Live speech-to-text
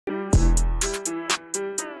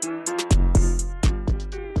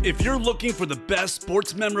If you're looking for the best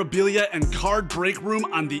sports memorabilia and card break room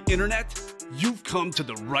on the internet, you've come to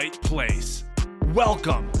the right place.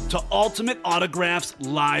 Welcome to Ultimate Autographs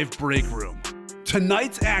Live Break Room.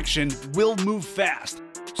 Tonight's action will move fast,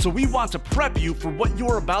 so we want to prep you for what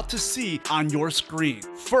you're about to see on your screen.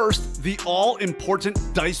 First, the all-important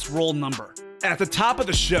dice roll number. At the top of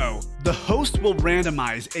the show, the host will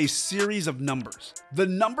randomize a series of numbers. The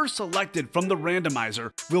number selected from the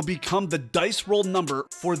randomizer will become the dice roll number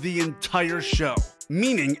for the entire show.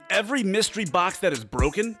 Meaning every mystery box that is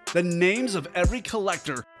broken, the names of every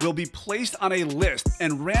collector will be placed on a list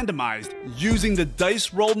and randomized using the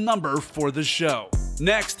dice roll number for the show.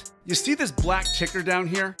 Next, you see this black ticker down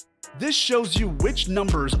here? This shows you which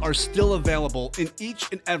numbers are still available in each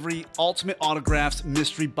and every Ultimate Autographs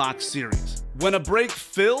mystery box series. When a break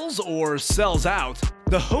fills or sells out,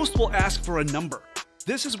 the host will ask for a number.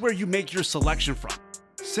 This is where you make your selection from.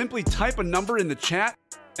 Simply type a number in the chat,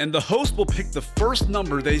 and the host will pick the first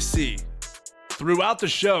number they see. Throughout the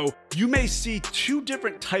show, you may see two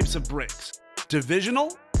different types of breaks: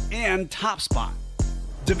 divisional and top spot.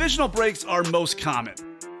 Divisional breaks are most common.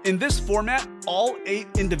 In this format, all 8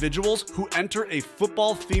 individuals who enter a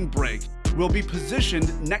football-themed break will be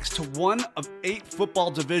positioned next to one of 8 football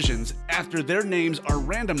divisions after their names are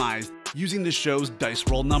randomized using the show's dice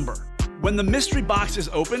roll number. When the mystery box is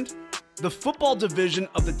opened, the football division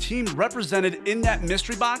of the team represented in that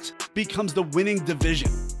mystery box becomes the winning division.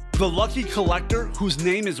 The lucky collector whose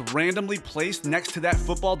name is randomly placed next to that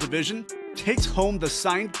football division takes home the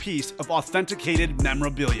signed piece of authenticated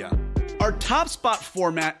memorabilia. Our top spot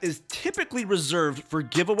format is typically reserved for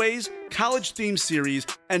giveaways, college-themed series,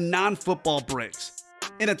 and non-football breaks.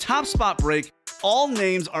 In a top spot break, all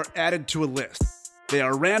names are added to a list. They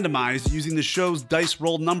are randomized using the show's dice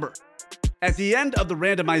roll number. At the end of the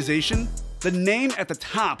randomization, the name at the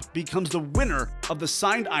top becomes the winner of the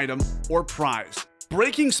signed item or prize.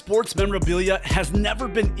 Breaking sports memorabilia has never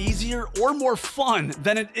been easier or more fun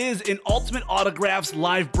than it is in Ultimate Autographs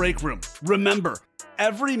Live Break Room. Remember,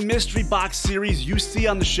 every mystery box series you see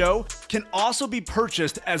on the show can also be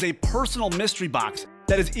purchased as a personal mystery box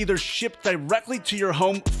that is either shipped directly to your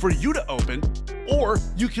home for you to open, or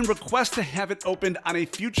you can request to have it opened on a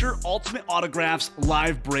future Ultimate Autographs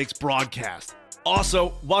Live Breaks broadcast. Also,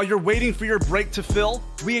 while you're waiting for your break to fill,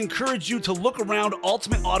 we encourage you to look around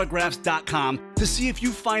ultimateautographs.com to see if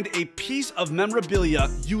you find a piece of memorabilia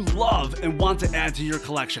you love and want to add to your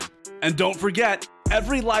collection. And don't forget,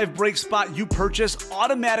 every live break spot you purchase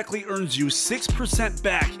automatically earns you 6%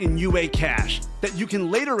 back in UA cash that you can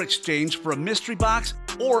later exchange for a mystery box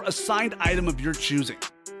or a signed item of your choosing.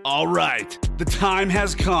 All right, the time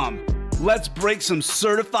has come. Let's break some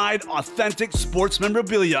certified, authentic sports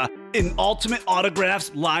memorabilia in Ultimate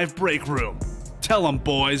Autographs Live Break Room. Tell them,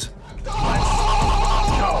 boys.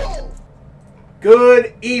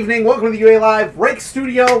 Good evening. Welcome to the UA Live Break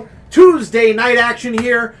Studio. Tuesday night action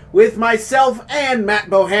here with myself and Matt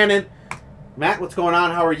Bohannon. Matt, what's going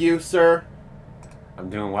on? How are you, sir?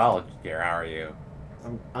 I'm doing well, Gare. How are you?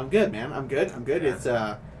 I'm good, man. I'm good.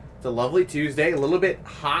 Yeah. It's a lovely Tuesday. A little bit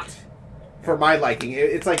hot for my liking.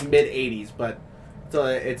 It's like mid-80s, but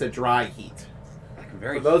it's a dry heat.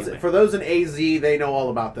 For those in AZ, they know all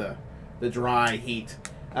about the dry heat.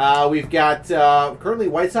 We've got currently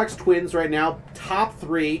White Sox Twins right now, top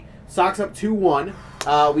 3. Sox up 2-1.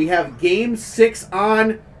 We have Game 6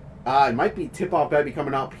 on. It might be tip-off Bebby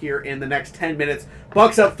coming up here in the next 10 minutes.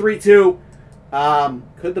 Bucks up 3-2.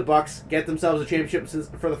 Could the Bucks get themselves a championship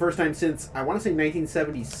for the first time since, I want to say,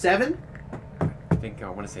 1977? I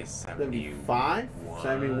want to say 75?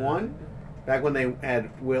 71? Back when they had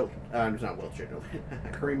not Wiltshire,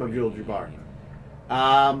 Kareem Abdul-Jabbar.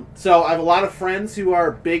 So I have a lot of friends who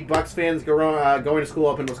are big Bucks fans going to school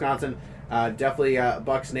up in Wisconsin. Definitely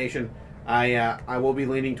Bucks Nation. I will be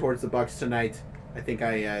leaning towards the Bucks tonight. I think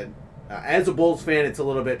as a Bulls fan, it's a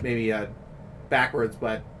little bit maybe backwards,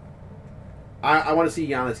 but I want to see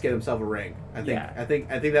Giannis get himself a ring. I think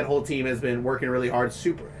that whole team has been working really hard.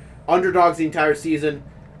 Super underdogs the entire season.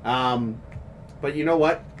 But you know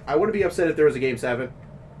what? I wouldn't be upset if there was a Game 7.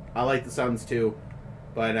 I like the Suns too,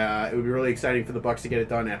 but it would be really exciting for the Bucks to get it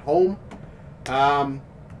done at home.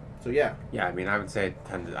 So yeah. Yeah, I mean, I would say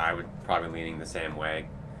I would probably leaning the same way.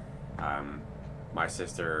 My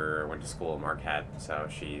sister went to school at Marquette, so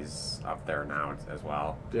she's up there now as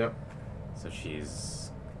well. Yep. So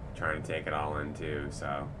she's trying to take it all in too.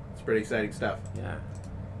 So it's pretty exciting stuff. Yeah.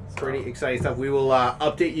 Pretty exciting stuff. We will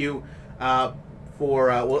update you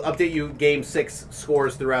we'll update you Game 6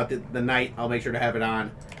 scores throughout the night. I'll make sure to have it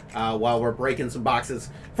on while we're breaking some boxes.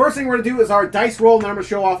 First thing we're going to do is our dice roll number,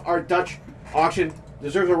 show off our Dutch auction.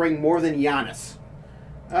 Deserves a ring more than Giannis.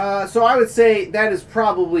 So I would say that is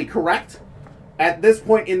probably correct. At this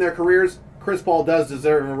point in their careers, Chris Paul does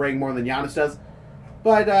deserve a ring more than Giannis does.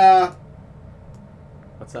 But,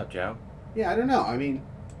 What's up, Joe? yeah, I don't know. I mean,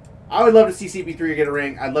 I would love to see CP3 get a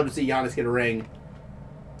ring. I'd love to see Giannis get a ring.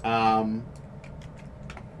 I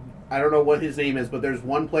don't know what his name is, but there's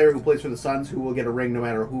one player who plays for the Suns who will get a ring no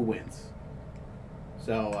matter who wins.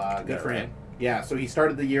 So, good for him. Yeah, so he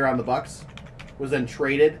started the year on the Bucks, was then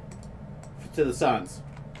traded to the Suns.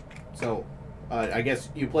 So, I guess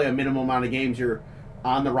you play a minimum amount of games, you're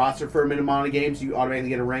on the roster for a minimum amount of games, you automatically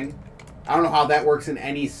get a ring. I don't know how that works in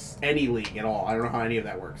any league at all. I don't know how any of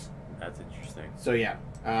that works. That's interesting. So, yeah,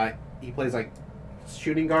 he plays like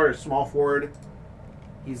shooting guard or small forward.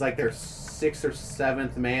 He's like their 6th or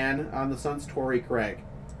 7th man on the Suns, Torrey Craig.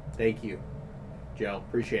 Thank you, Joe.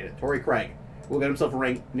 Appreciate it. Torrey Craig will get himself a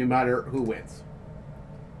ring no matter who wins.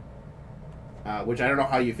 Which I don't know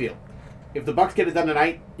how you feel. If the Bucks get it done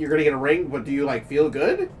tonight, you're going to get a ring, but do you, like, feel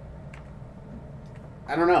good?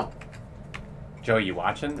 I don't know. Joe, are you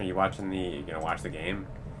watching? Are you watching you gonna watch the game?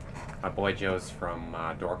 My boy Joe's from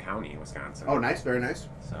Door County, Wisconsin. Oh, nice. Very nice.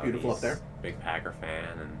 So Beautiful he's up there. Big Packer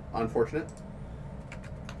fan. And Unfortunate.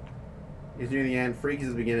 He's near the end. Freak is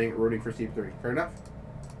at the beginning. Rooting for Steve 3. Fair enough.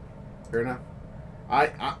 Fair enough. I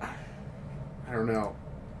don't know.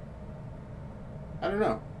 I don't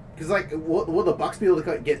know. Because, like, will the Bucks be able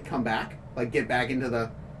to come back? Like, get back into the...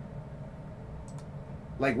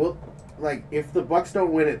 Like, if the Bucks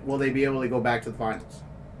don't win it, will they be able to go back to the finals?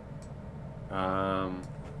 I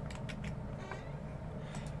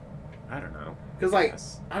don't know. Because, like,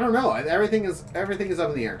 Yes. I don't know. Everything is up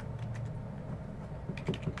in the air.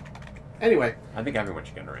 Anyway, I think everyone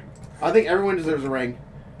should get a ring. I think everyone deserves a ring.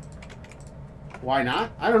 Why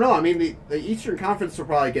not? I don't know. I mean, the Eastern Conference will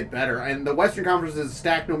probably get better, and the Western Conference is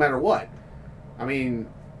stacked no matter what. I mean,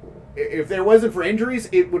 if there wasn't for injuries,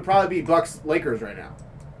 it would probably be Bucks-Lakers right now.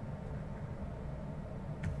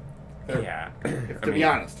 Yeah. To be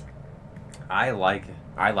honest. I like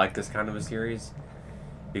this kind of a series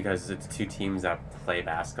because it's two teams that play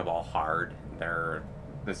basketball hard.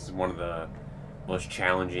 This is one of the most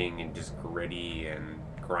challenging and just gritty and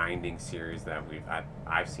grinding series that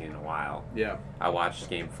I've seen in a while. Yeah. I watched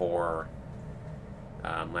Game 4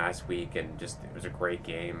 last week, and just it was a great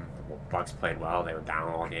game. The Bucks played well. They were down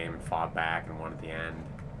all game and fought back and won at the end.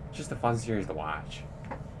 Just a fun series to watch.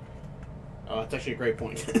 Oh, that's actually a great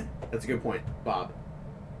point. That's a good point, Bob.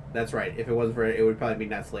 That's right. If it wasn't for it, it would probably be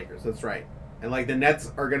Nets-Lakers. That's right. And, like, the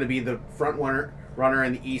Nets are going to be the front runner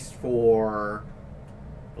in the East for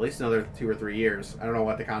at least another 2 or 3 years. I don't know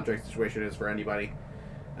what the contract situation is for anybody.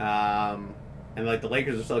 And, like, the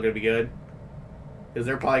Lakers are still going to be good. Because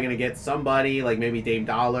they're probably going to get somebody, like maybe Dame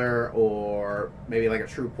Dollar or maybe, like, a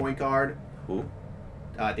true point guard. Who?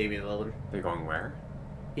 Damian Lillard. They're going where?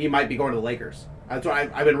 He might be going to the Lakers. That's why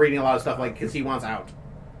I've been reading a lot of stuff, like, because he wants out.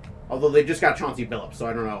 Although they just got Chauncey Billups, so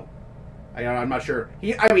I don't know. I'm not sure.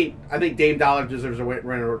 I think Dame Dollar deserves a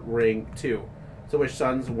ring, too. So wish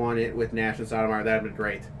Suns won it with Nash and Sotomayor. That would have been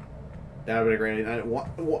great. That would have been great.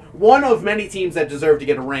 One of many teams that deserve to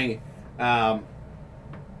get a ring. Dame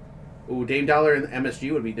Dollar and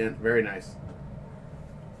MSG would be very nice.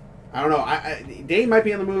 I don't know. Dame might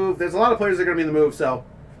be on the move. There's a lot of players that are going to be in the move, so...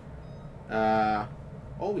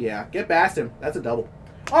 oh, yeah. Get past him. That's a double.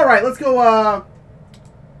 All right, let's go...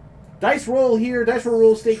 dice roll here. Dice roll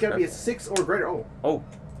rule state got to be a 6 or greater. Oh.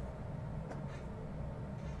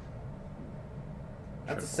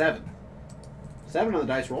 That's a 7. 7 on the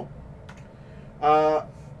dice roll.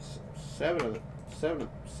 7 of the...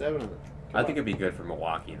 I think it'd be good for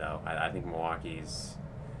Milwaukee, though. I think Milwaukee's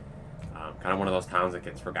kind of one of those towns that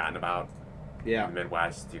gets forgotten about. Yeah. In the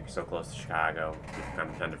Midwest, you're so close to Chicago, you kind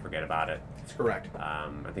of tend to forget about it. That's correct. I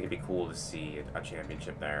think it'd be cool to see a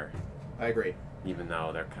championship there. I agree. Even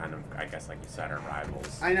though they're kind of, I guess, like you said, are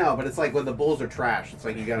rivals. I know, but it's like when the Bulls are trash. It's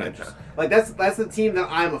like you gotta just... Like, that's the team that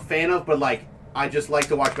I'm a fan of, but, like, I just like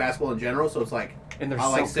to watch basketball in general, so it's like... And they're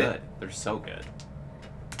so good. They're so good.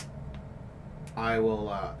 I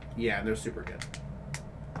will, yeah, and they're super good.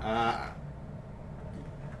 Can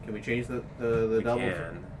we change the double? We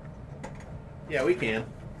can. Yeah, we can.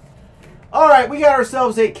 All right, we got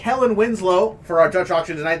ourselves a Kellen Winslow for our Dutch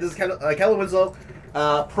auction tonight. This is Kellen Winslow,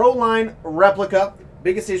 Pro Line replica.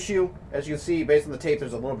 Biggest issue, as you can see, based on the tape,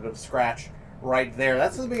 there's a little bit of a scratch right there.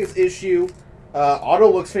 That's the biggest issue. Auto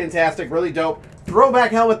looks fantastic, really dope.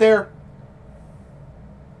 Throwback helmet there.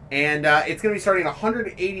 And it's going to be starting at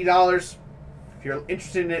 $180. If you're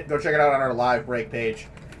interested in it, go check it out on our live break page.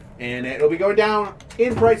 And it'll be going down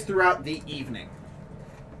in price throughout the evening.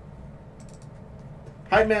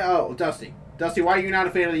 Hype man, oh, Dusty. Dusty, why are you not a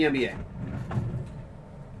fan of the NBA?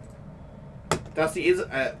 Dusty is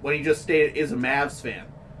what he just stated is a Mavs fan,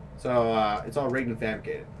 so it's all rigged and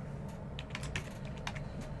fabricated.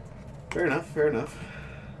 Fair enough. Fair enough.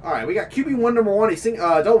 All right, we got QB1 number 1. He's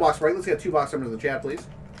double box break. Let's get 2 box numbers in the chat, please.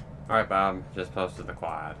 All right, Bob. Just posted the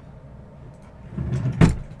quad.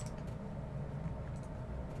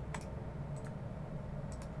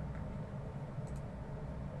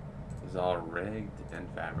 It's all rigged and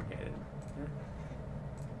fabricated.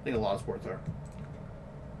 I think a lot of sports are.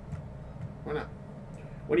 Why not?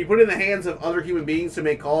 When you put it in the hands of other human beings to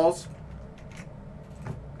make calls,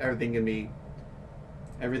 everything can be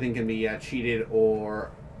cheated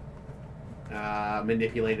or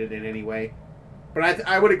manipulated in any way. But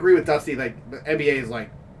I would agree with Dusty. Like the NBA is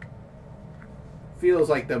feels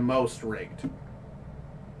like the most rigged.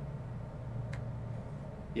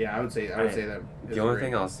 Yeah, I would say that. The only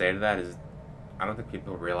thing I'll say to that is, I don't think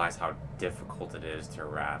people realize how difficult it is to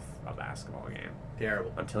ref a basketball game.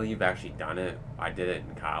 Terrible. Until you've actually done it. I did it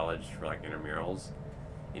in college for like intramurals,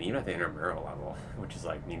 and even at the intramural level, which is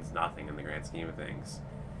like means nothing in the grand scheme of things.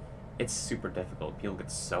 It's super difficult. People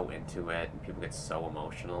get so into it, and people get so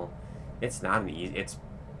emotional. It's not an easy. It's.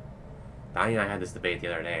 Donnie and I had this debate the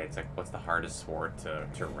other day. It's like, what's the hardest sport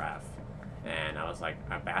to ref? And I was like,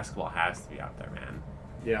 basketball has to be out there, man.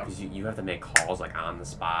 Yeah. Because you have to make calls like on the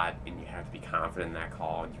spot, and you have to be confident in that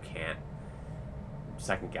call, and you can't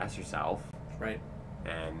second guess yourself. Right.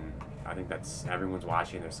 And I think that's everyone's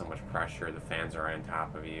watching. There's so much pressure. The fans are right on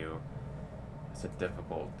top of you. It's a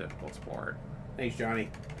difficult sport. Thanks, Johnny.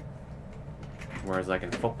 Whereas like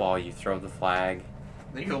in football, you throw the flag.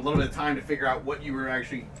 Then you have a little bit of time to figure out what you were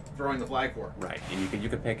actually throwing the flag for. Right, and you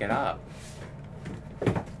could pick it up.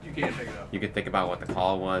 You can't pick it up. You could think about what the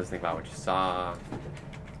call was, think about what you saw.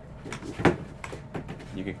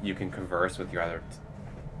 You can converse with your other.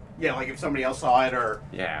 Yeah, like if somebody else saw it or.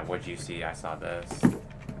 Yeah, what'd you see? I saw this.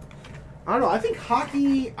 I don't know. I think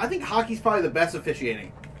hockey's probably the best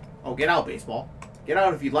officiating. Oh, get out, baseball. Get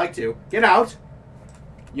out if you'd like to. Get out.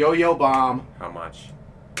 Yo-yo bomb. How much?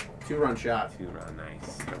 2-run shot. 2-run,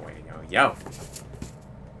 nice. Good way to go. Yo.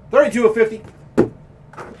 32 of 50.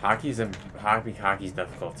 Hockey's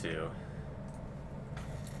difficult too.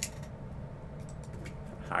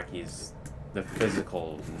 Hockey's the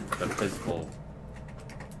physical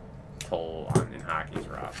toll in hockey's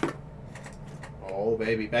rough. Oh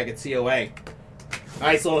baby, back at COA.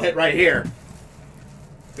 Nice little hit right here.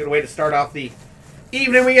 Good way to start off the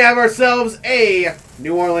evening. We have ourselves a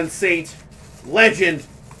New Orleans Saint legend,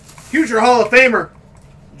 future Hall of Famer,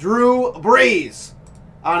 Drew Brees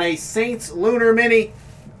on a Saints Lunar Mini.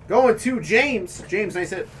 Going to James. James, nice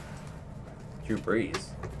hit. Drew Brees.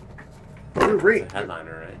 Drew Brees. It's a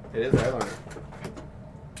headliner, right? It is a headliner.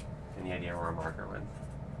 Any idea where a marker went?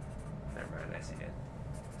 Never mind, I see it.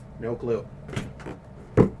 No clue.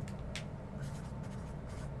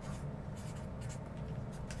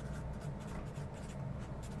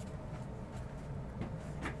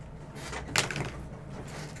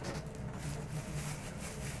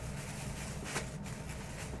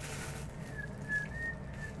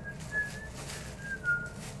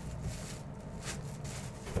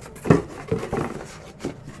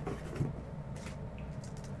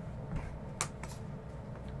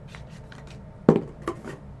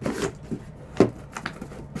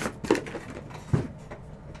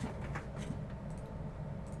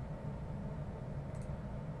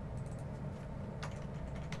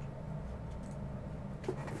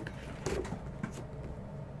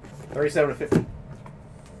 $37 to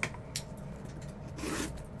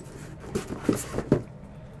 $50.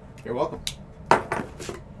 You're welcome. All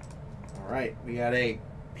right, we got a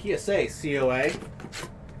PSA COA.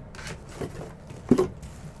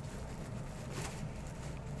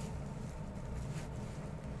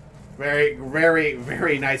 Very, very,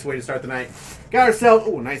 very nice way to start the night. Got ourselves,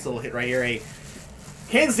 oh, nice little hit right here. A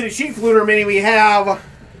Kansas City Chiefs Lunar Mini. We have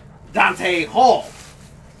Dante Hall.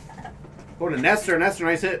 Going to Nestor. Nestor,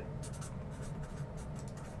 nice hit.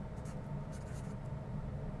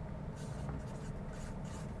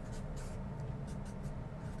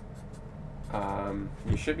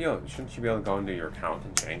 Shouldn't you be able to go into your account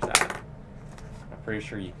and change that? I'm pretty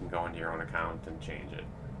sure you can go into your own account and change it.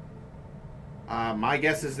 My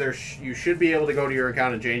guess is you should be able to go to your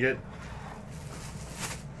account and change it.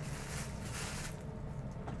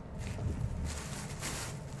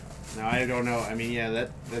 No, I don't know. I mean, yeah,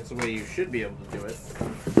 that's the way you should be able to do it.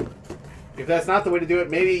 If that's not the way to do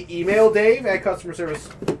it, maybe email Dave at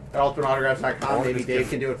customerservice@ultimateautographs.com. Maybe Dave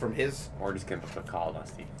can do it from his. Or just give a call,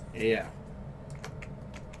 Dusty. Yeah.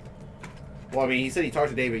 Well, I mean, he said he talked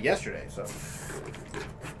to David yesterday, so.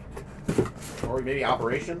 or maybe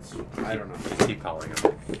operations. I don't know. Just keep calling him.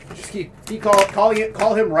 Just keep calling it.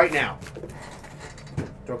 Call him right now.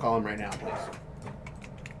 Don't call him right now, please.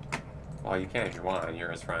 Well, you can if you want.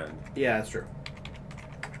 You're his friend. Yeah, that's true.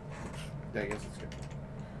 Yeah, I guess it's good.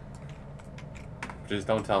 Just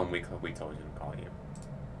don't tell him we told you to call you.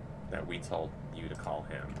 That we told you to call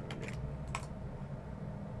him.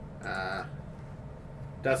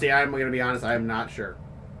 Dusty, I'm going to be honest. I am not sure.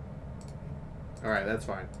 All right, that's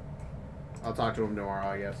fine. I'll talk to him tomorrow,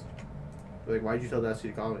 I guess. Like, why'd you tell Dusty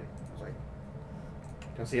to call me? I was like,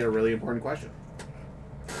 Dusty had a really important question.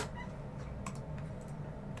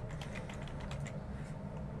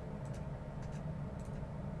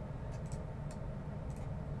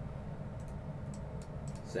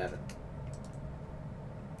 Seven.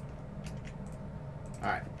 All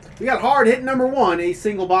right. We got hard hit number 1, a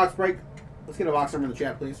single box break. Let's get a box number in the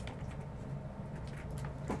chat, please.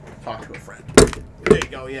 Talk to a friend. There you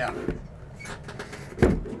go, yeah.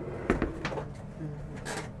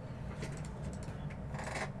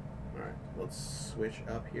 Alright, let's switch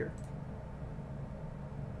up here.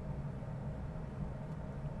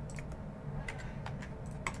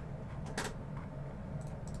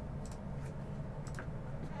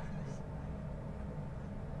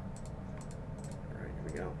 Alright, here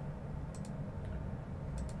we go.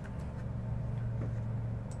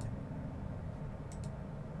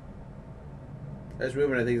 That's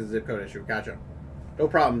moving. I think it's a zip code issue. Gotcha. No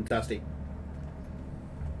problem, Dusty.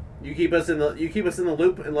 You keep us in the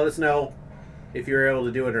loop and let us know if you're able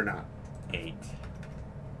to do it or not. 8.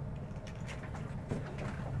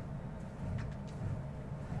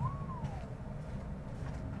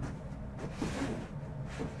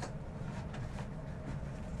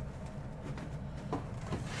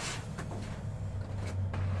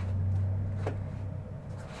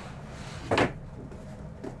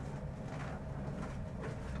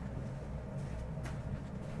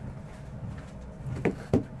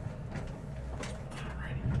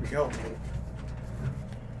 Go.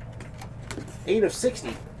 8 of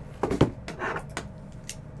 60.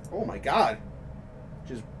 Oh my god.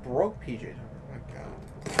 Just broke PJ. Oh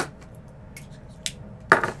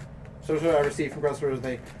my god. So I received from customers,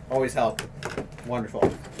 they always help.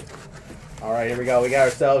 Wonderful. Alright, here we go. We got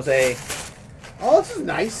ourselves a... Oh, this is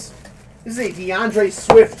nice. This is a DeAndre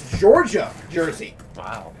Swift Georgia jersey.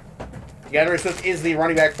 Wow. DeAndre Swift is the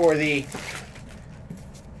running back for the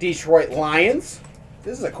Detroit Lions.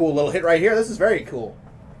 This is a cool little hit right here. This is very cool.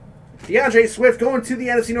 DeAndre Swift going to the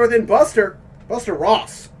NFC North and Buster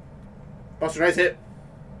Ross. Buster, nice hit.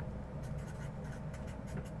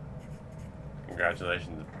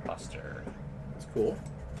 Congratulations, Buster. That's cool.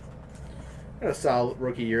 Had a solid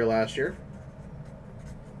rookie year last year.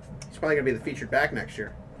 He's probably going to be the featured back next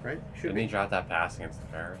year, right? Didn't he drop that pass against the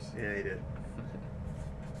Bears? Yeah, he did.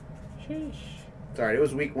 Sheesh. It's alright. It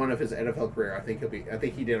was week 1 of his NFL career. I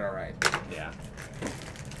think he did alright. Yeah.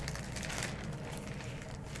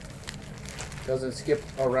 Doesn't skip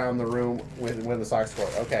around the room when the Sox score.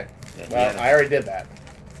 Okay. Yeah, Well, I already did that.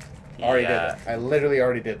 Did that. I literally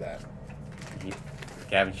already did that.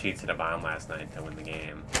 Gavin Sheets hit a bomb last night to win the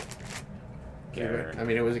game. Garrett. I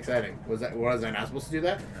mean, it was exciting. Was I not supposed to do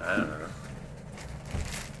that? I don't know.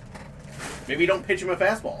 Maybe you don't pitch him a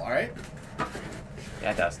fastball. All right.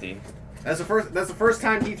 Yeah, Dusty. That's the first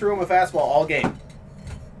time he threw him a fastball all game.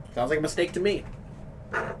 Sounds like a mistake to me.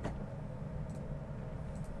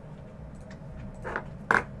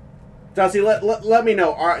 Dusty, let me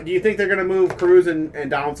know. Do you think they're going to move Cruz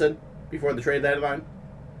and Donaldson before the trade deadline?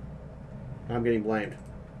 I'm getting blamed.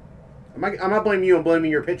 I'm not blaming you. I'm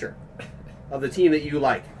blaming your pitcher of the team that you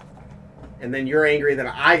like. And then you're angry that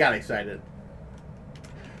I got excited.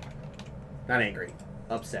 Not angry.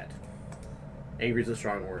 Upset. Angry is a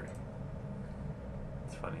strong word.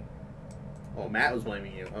 It's funny. Oh, Matt was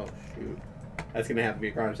blaming you. Oh, shoot. That's going to have to be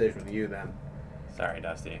a conversation with you then. Sorry,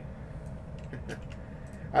 Dusty. All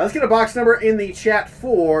right, let's get a box number in the chat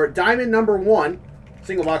for Diamond number 1.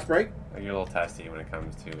 Single box break. You're a little testy when it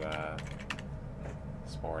comes to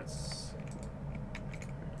sports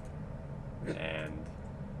and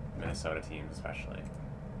Minnesota teams especially.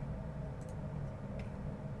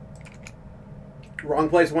 Wrong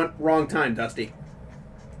place, wrong time, Dusty.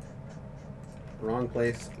 Wrong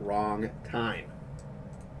place, wrong time.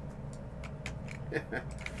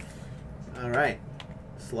 All right.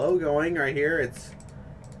 Slow going right here. It's...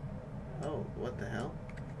 Oh, what the hell?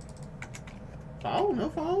 Foul? No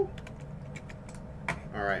foul?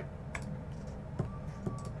 All right.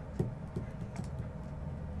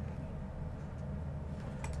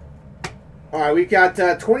 All right, we've got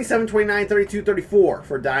 27, 29, 32, 34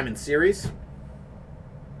 for Diamond Series.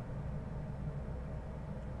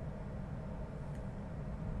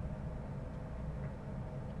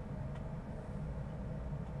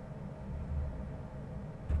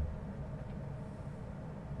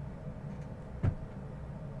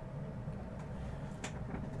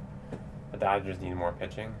 Dodgers need more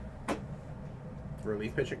pitching.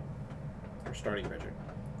 Relief pitching? Or starting pitching?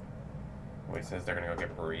 Well, he says they're going to go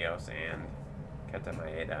get Barrios and Kenta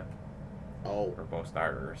Maeda. Oh, For both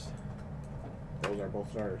starters. those are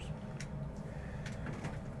both starters.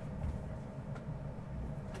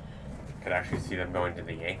 Could actually see them going to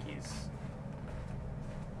the Yankees.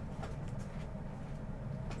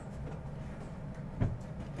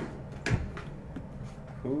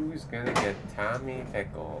 Who's gonna get Tommy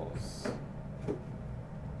Pickles?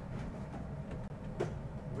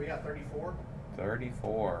 We got 34.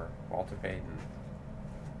 34. Walter Payton.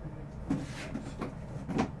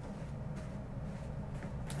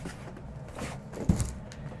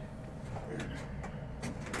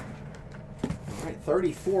 All right,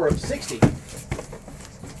 34 of 60.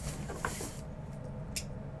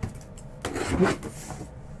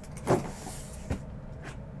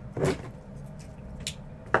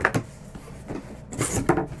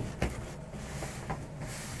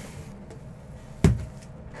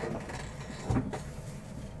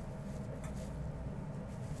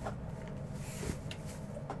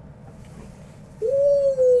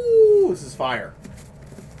 Ooh, this is fire.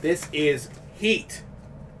 This is heat.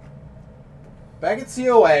 Back at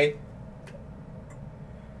COA.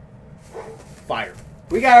 Fire.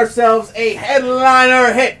 We got ourselves a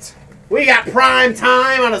headliner hit. We got Prime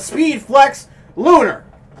Time on a Speed Flex Lunar.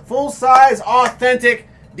 Full-size, authentic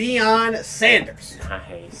Deion Sanders.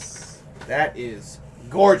 Nice. That is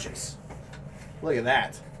gorgeous. Look at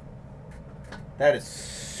that. That is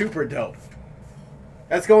super dope.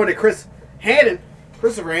 That's going to Christopher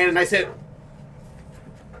Hannon. I said,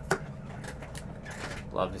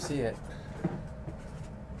 Love to see it.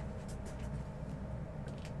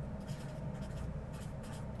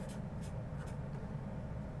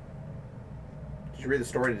 did you read the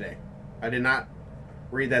story today? I did not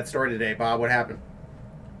read that story today. Bob, what happened?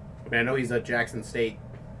 I mean, I know he's a Jackson State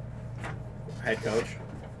head coach.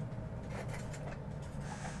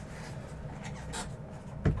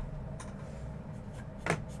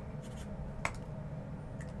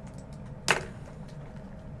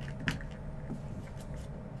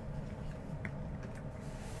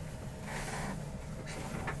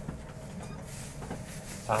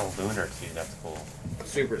 It's on a Lunar too. That's cool.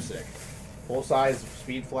 Super sick. Full size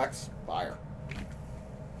Speed Flex. Fire.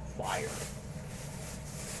 Fire.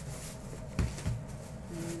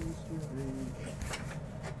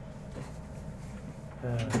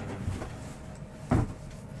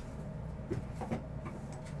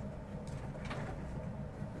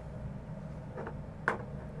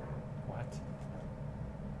 What?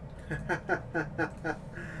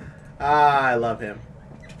 I love him.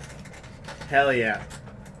 Hell yeah.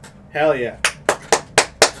 Hell yeah.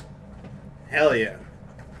 Hell yeah.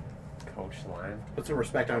 Coach Line. Put some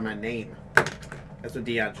respect on my name. That's what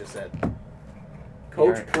Deion just said.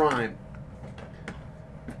 Coach Alright. Prime.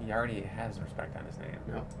 He already has respect on his name.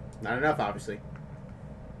 No, not enough, obviously.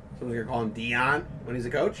 Someone's going to call him Deion when he's a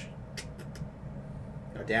coach?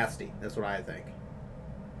 Audacity. That's what I think.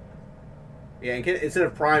 Yeah, instead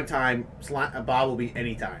of prime time, Bob will be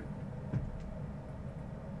anytime.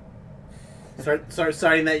 Start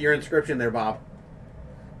citing that your inscription there, Bob.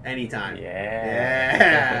 Anytime. Yeah.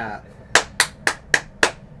 Yeah.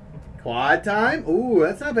 Quad time? Ooh,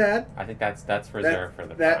 that's not bad. I think that's reserved for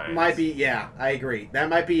the That Primes. might be, yeah, I agree. That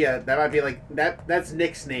might be like that's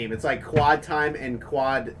Nick's name. It's like Quad Time and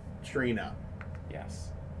Quad Trina. Yes.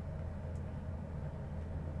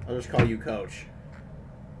 I'll just call you Coach.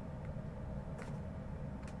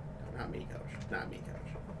 No, not me, Coach. Not me,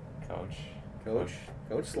 Coach.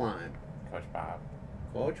 Coach Slime. Coach Bob.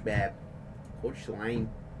 Coach Bab. Coach Slime.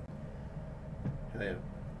 Hell yeah.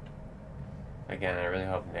 Again, I really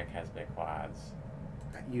hope Nick has big quads.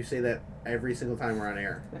 You say that every single time we're on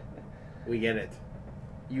air. We get it.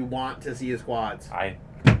 You want to see his quads. I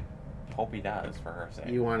hope he does, for her sake.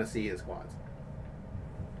 You want to see his quads.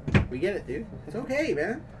 We get it, dude. It's okay,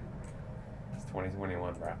 man. It's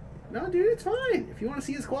 2021, bro. No, dude, it's fine. If you want to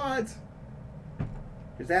see his quads,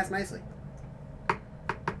 just ask nicely.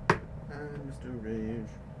 Mr. Rage.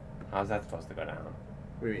 How's that supposed to go down?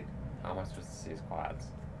 What do you mean? How am I supposed to see his quads?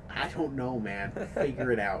 I don't know, man.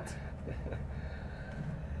 Figure it out.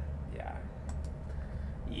 Yeah.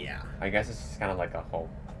 Yeah. I guess it's just kind of like a hope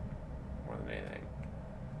more than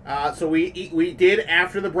anything. So we did,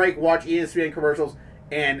 after the break, watch ESPN commercials,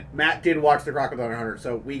 and Matt did watch the Crocodile Hunter,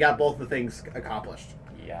 so we got both the things accomplished.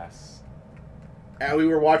 Yes. And we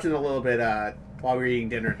were watching a little bit while we were eating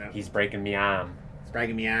dinner. Now. He's breaking me arm. It's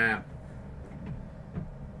bragging me out.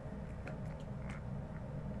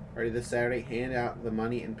 Ready this Saturday, hand out the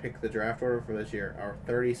money and pick the draft order for this year. Our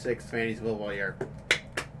 36th fantasy football year.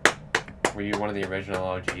 Were you one of the original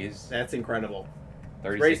OGs? That's incredible.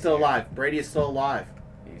 36 Brady's still years. alive. Brady is still alive.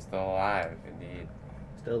 He's still alive, indeed.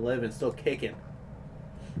 Still living, still kicking.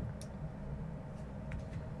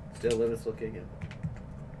 Still living, still kicking.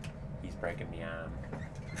 He's breaking the arm.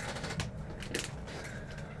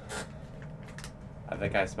 I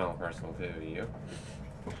think I smell personal too. You?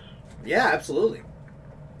 Yeah, absolutely.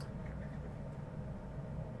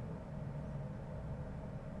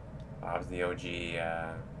 I was the OG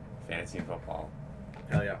fantasy football.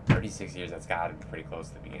 Hell yeah. 36 years. That's got to be pretty close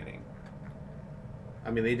to the beginning.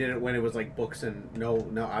 I mean, they did it when it was like books and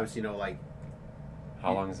obviously no like.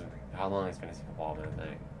 How long has fantasy football been a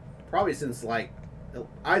thing? Probably since like,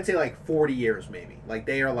 I'd say like 40 years maybe. Like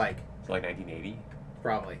they are like. So like 1980.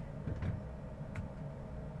 Probably.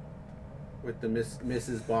 With the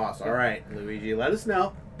Mrs. Boss. All right, Luigi, let us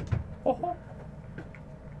know.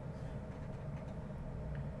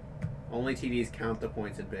 Only TDs count the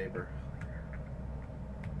points in paper.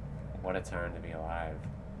 What a time to be alive.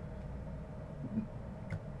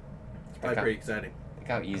 It's probably pretty exciting. Think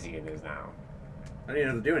how easy it is now. I don't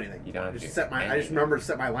even have to do anything. You don't have to just do I just anything. remember to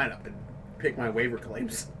set my lineup and pick my waiver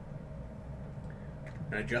claims.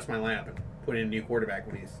 And adjust my lineup and put in a new quarterback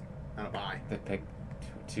when he's on a bye. They pick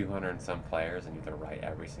 200 and some players and you have to write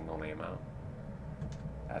every single name out.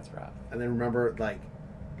 That's rough. And then remember, like,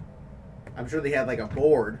 I'm sure they had like a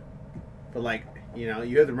board, but like, you know,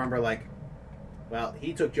 you have to remember, like, well,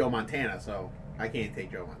 he took Joe Montana, so I can't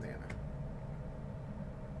take Joe Montana.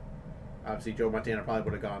 Obviously, Joe Montana probably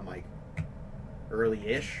would have gone like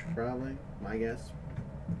early-ish, probably, my guess.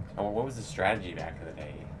 Oh, what was the strategy back in the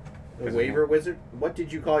day? The waiver wizard? What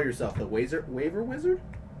did you call yourself? The waiver wizard?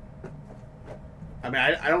 I mean,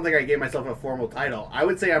 I don't think I gave myself a formal title. I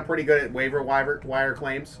would say I'm pretty good at wire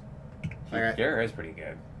claims. Garrett is pretty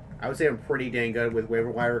good. I would say I'm pretty dang good with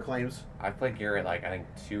waiver wire claims. I've played Garrett like I think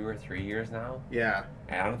 2 or 3 years now, Yeah.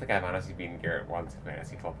 and I don't think I've honestly beaten Garrett once in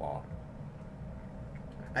fantasy football.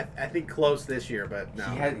 I think close this year, but no.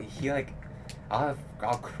 I'll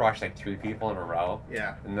crush like 2 people in a row,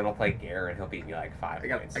 Yeah. and then I'll play Garrett and he'll beat me like 5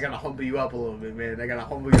 points. I gotta humble you up a little bit, man. I gotta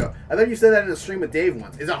humble you up. I thought you said that in a stream with Dave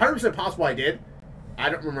once. Is it 100% possible I did? I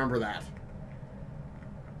don't remember that.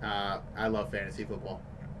 I love fantasy football.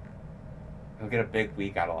 He'll get a big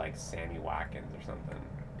week out of like Sammy Watkins or something.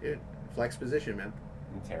 Dude, flex position, man.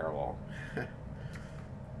 I'm terrible.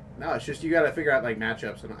 No, it's just you gotta figure out like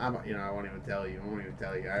matchups, and I won't even tell you. I won't even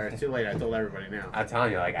tell you. It's too late. I told everybody now. I'm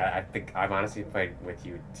telling you, like I think I've honestly played with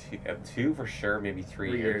you two for sure, maybe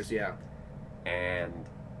 3 years. Yeah. And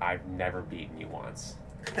I've never beaten you once.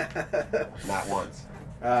 Not once.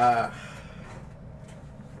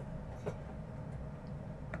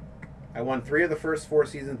 I won 3 of the first 4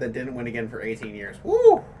 seasons, then didn't win again for 18 years.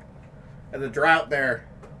 Woo! There's a drought there.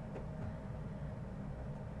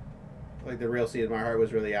 Like the real seed of my heart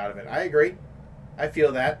was really out of it. I agree. I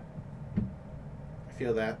feel that.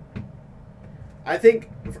 I think,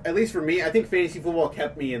 at least for me, I think fantasy football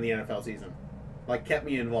kept me in the NFL season. Like, kept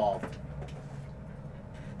me involved.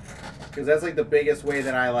 Because that's like the biggest way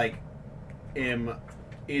that I like am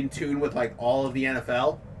in tune with like all of the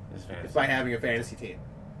NFL is by having a fantasy team.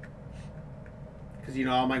 Because, you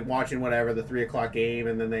know, I'm like watching whatever, the 3 o'clock game,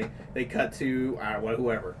 and then they cut to,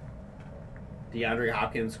 whoever. DeAndre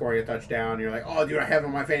Hopkins scoring a touchdown, and you're like, oh, dude, I have him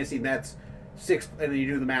on my fantasy, and that's 6, and then you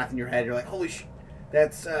do the math in your head, you're like, holy shit,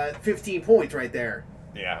 that's 15 points right there.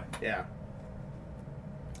 Yeah. Yeah.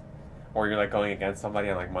 Or you're like going against somebody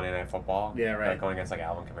on like Monday Night Football. Yeah, right. Like going against like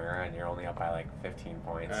Alvin Kamara, and you're only up by like 15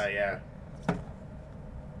 points. Yeah.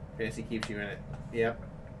 Fantasy keeps you in it. Yep.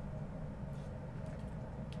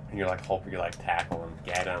 And you're like hoping you like tackle him,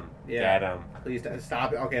 get him, Yeah. get him. Please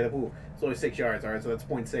stop it. Okay, it's only 6 yards. All right, so that's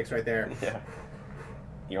 0.6 right there. Yeah.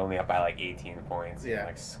 You're only up by like 18 points. Yeah. You're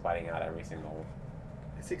like sweating out every single.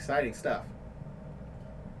 It's exciting stuff.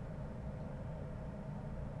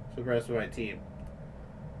 Surprised with my team.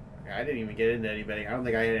 I didn't even get into anybody. I don't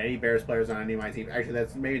think I had any Bears players on any of my teams. Actually,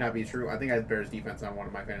 that's maybe not be true. I think I had Bears defense on one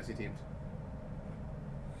of my fantasy teams.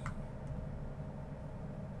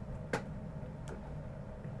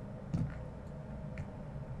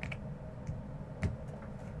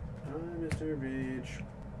 I'm Mr. Rich.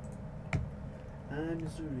 I'm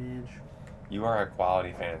Mr. Rich. You are a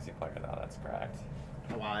quality fantasy player, though. That's correct.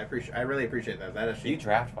 Oh, wow, I really appreciate that. That actually. You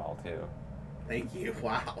draft well too. Thank you.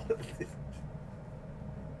 Wow.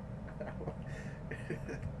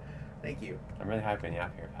 Thank you. I'm really hyping you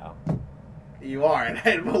up here, pal. You are, and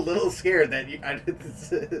I'm a little scared that you.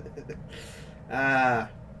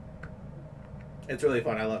 It's really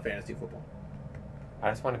fun. I love fantasy football. I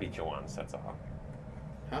just want to beat you once. That's all.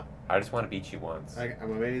 Huh? I just want to beat you once.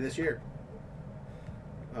 I'm maybe this year.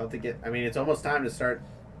 I'll have to get. I mean, it's almost time to start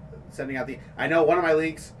sending out the. I know one of my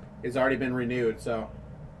leagues has already been renewed, so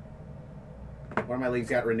one of my leagues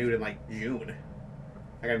got renewed in like June.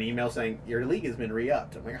 I got an email saying your league has been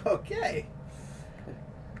re-upped. I'm like, okay.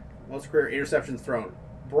 Most career interceptions thrown.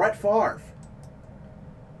 Brett Favre.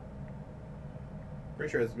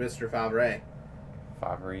 Pretty sure it's Mr. Favre.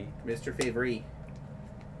 Favre. Mr. Favre.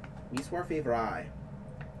 Miswar Favre.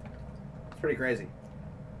 It's pretty crazy.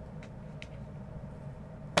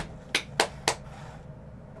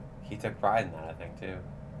 He took pride in that, I think, too.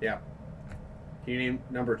 Yeah. Can you name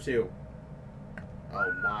number 2?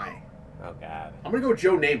 Oh my. Oh, God. I'm gonna go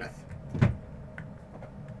Joe Namath.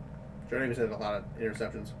 Joe Namath had a lot of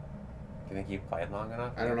interceptions. Do you think he played long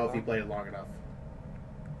enough? I don't know if he played it long enough.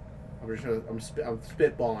 I'm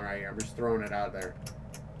spitballing right here. I'm just throwing it out there.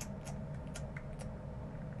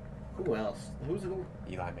 Who else? Who's who?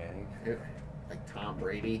 Eli Manning. Like Tom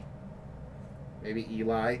Brady. Maybe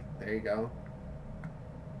Eli. There you go.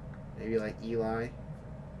 Maybe like Eli.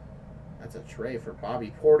 That's a tray for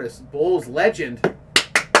Bobby Portis, Bulls legend.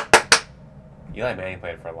 Eli Manning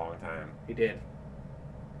played for a long time. He did.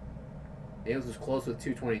 Namath was close with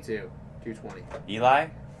 222. 220. Eli?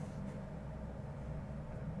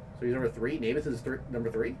 So he's number 3. Namath is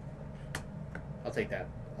number 3. I'll take that.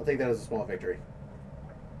 I'll take that as a small victory.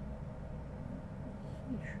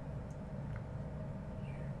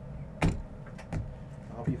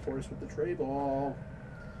 Bobby Portis with the tray ball.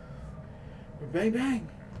 Bang bang.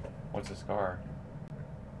 What's the score?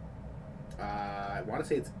 I want to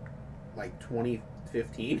say it's like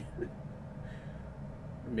 2015.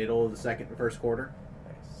 Middle of the first quarter.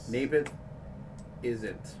 Nice. Namath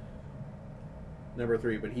isn't number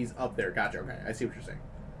 3, but he's up there. Gotcha. Okay, I see what you're saying.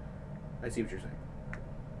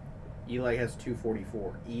 Eli has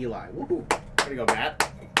 244. Eli. Woohoo. Way to go,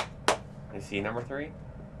 Matt. Is he number 3?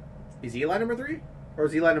 Is Eli number 3? Or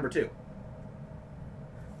is Eli number 2?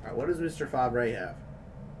 Alright, what does Mr. Favre have?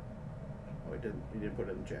 Oh, he didn't put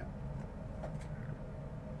it in the chat.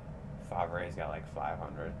 Favre's got like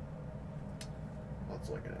 500. Let's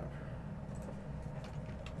look it up.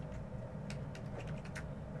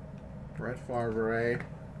 Brett Favre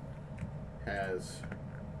has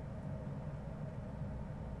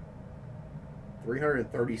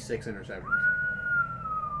 336 interceptions.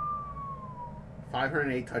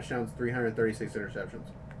 508 touchdowns, 336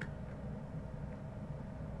 interceptions.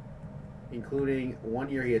 Including 1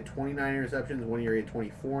 year he had 29 interceptions, 1 year he had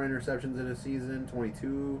 24 interceptions in a season,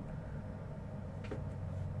 22.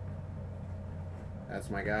 That's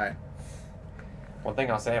my guy. One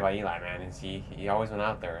thing I'll say about Eli, man, is he always went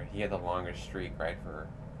out there. He had the longest streak, right, for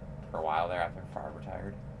a while there after Favre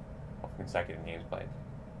retired. Of consecutive games played.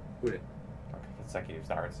 Who did? Consecutive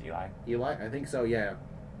starts, Eli. Eli? I think so, yeah.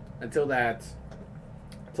 Until like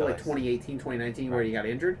 2018, 2019, right. where he got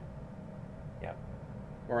injured. Yep.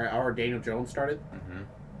 Or Daniel Jones started. Mm-hmm.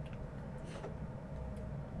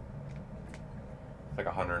 It's like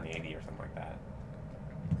 180 or something like that.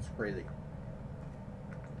 It's crazy.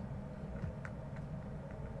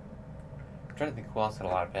 I'm trying to think who else had a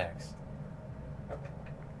lot of picks.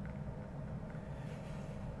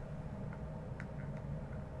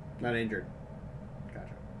 Not injured.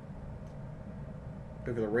 Gotcha.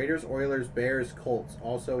 Look for the Raiders, Oilers, Bears, Colts.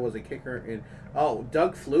 Also was a kicker in... Oh,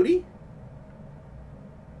 Doug Flutie?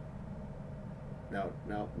 No.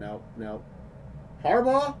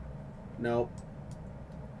 Harbaugh? No.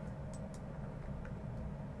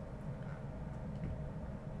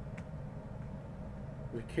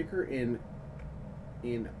 The kicker in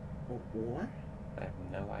what? I have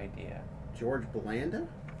no idea. George Blanda?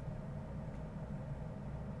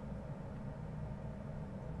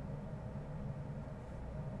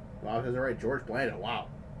 Wow, that's right. George Blanda. Wow.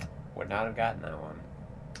 Would not have gotten that one.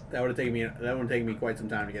 That would have taken me quite some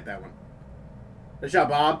time to get that one. Good job,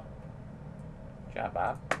 Bob. Good job,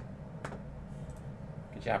 Bob.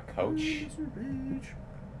 Good job, Coach. Mr. Page.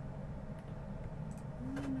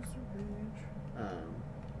 Mr. Page.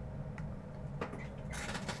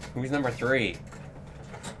 Who's number 3?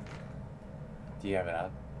 Do you have it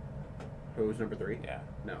up? Who's number 3? Yeah.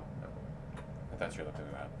 No. I thought you were looking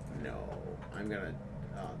it up. No. I'm gonna.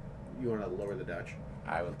 You want to lower the Dutch?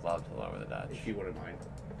 I would love to lower the Dutch. If you wouldn't mind.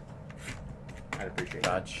 I'd appreciate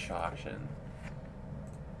Dutch auction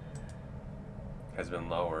has been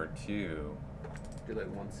lowered to it. Do like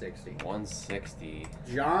 160. 160.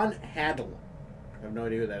 John Haddle. I have no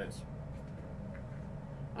idea who that is.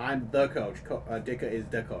 I'm the coach. Dicka is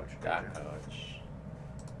the coach. Got Coach.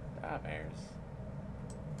 Bears.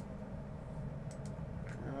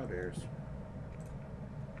 Bears.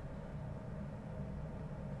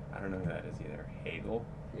 I don't know who that is either. Hagel?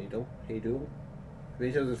 Hadel.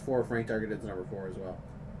 Vinicius is 4. Frank Targetted is number 4 as well.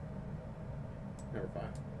 Number 5.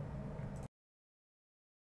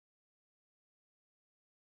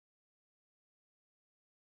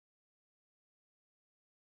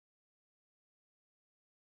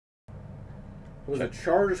 Was a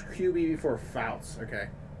Chargers QB before Fouts. Okay.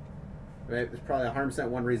 It's probably 100%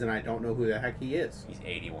 one reason I don't know who the heck he is. He's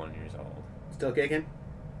 81 years old. Still kicking?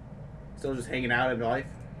 Still just hanging out in life?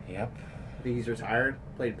 Yep. I think he's retired.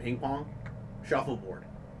 Played ping pong. Shuffleboard.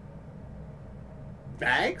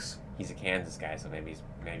 Bags? He's a Kansas guy, so maybe he's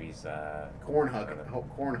Corn husking.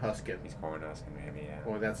 He's corn husking, maybe. Yeah.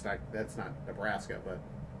 Well, that's not Nebraska, but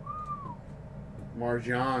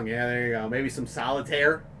Mahjong. Yeah, there you go. Maybe some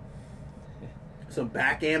solitaire. Some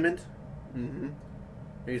backgammon. Mm-hmm.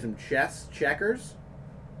 Maybe some checkers.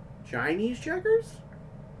 Chinese checkers.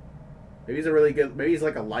 Maybe he's a really good. Maybe he's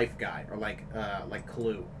like a life guy or like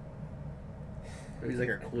Clue. Maybe he's like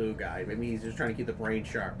a Clue guy. Maybe he's just trying to keep the brain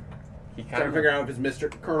sharp. Trying to figure out if it's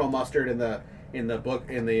Mr. Colonel Mustard in the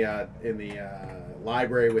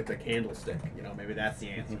library with the candlestick. You know, maybe that's the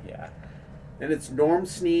answer. Yeah. Then it's Norm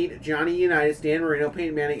Snead, Johnny Unitas, Dan Marino,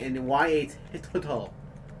 Peyton Manning, and Y8 Hitoto.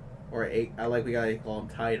 Or I like we gotta call him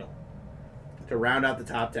Title. To round out the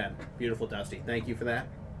top 10. Beautiful, Dusty. Thank you for that.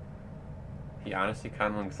 He honestly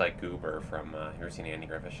kind of looks like Goober from, you ever seen Andy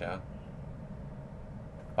Griffith Show?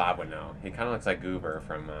 Bob would know. He kind of looks like Goober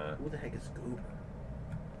from, Who the heck is Goober?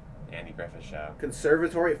 Andy Griffith Show.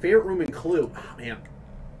 Conservatory. Favorite room in Clue. Oh, man.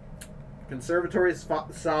 Conservatory is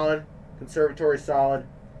solid. Conservatory is solid.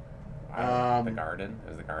 The garden?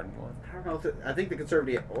 Is the garden one? I don't know. I think the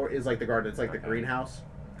conservatory is like the garden. It's like the greenhouse.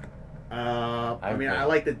 I mean, I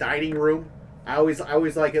like the dining room. I always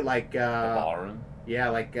like it like... the ballroom? Yeah,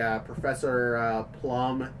 like Professor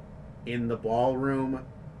Plum in the ballroom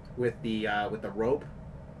with the rope.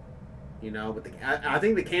 You know, but I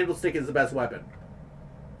think the candlestick is the best weapon.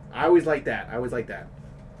 I always like that.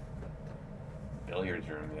 Billiards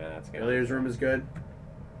room, yeah, that's good. Billiards room is good.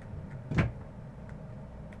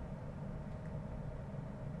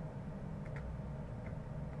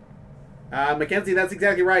 Mackenzie, that's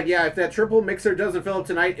exactly right. Yeah, if that triple mixer doesn't fill up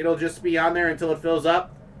tonight, it'll just be on there until it fills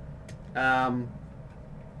up.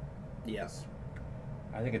 Yes.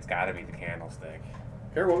 I think it's got to be the candlestick.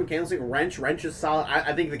 Fair woman candlestick. Wrench is solid.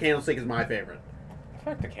 I think the candlestick is my favorite. I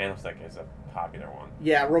feel like the candlestick is a popular one.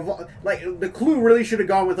 Yeah, like the Clue really should have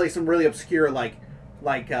gone with like some really obscure like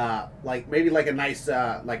maybe like a nice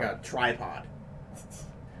like a tripod.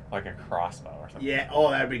 Like a crossbow or something. Yeah.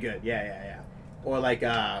 Oh, that'd be good. Yeah. Or like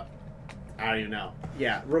I don't even know.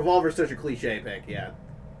 Yeah, revolver's such a cliche pick. Yeah.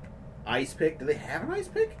 Ice pick. Do they have an ice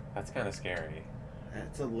pick? That's kind of scary.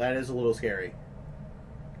 That is a little scary.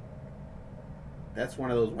 That's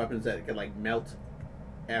one of those weapons that could like melt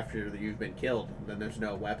after you've been killed. Then there's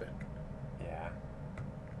no weapon. Yeah.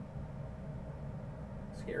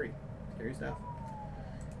 Scary stuff.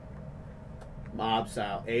 Mob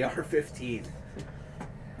style AR-15.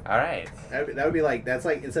 All right. That would be like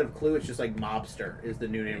instead of Clue, it's just like Mobster is the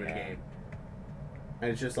new name of the game.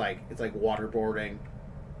 And it's just like waterboarding.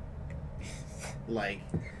 like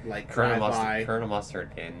Colonel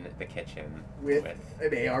Mustard in the kitchen with an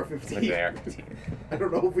AR-15. With the AR-15. I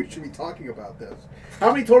don't know if we should be talking about this.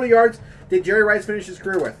 How many total yards did Jerry Rice finish his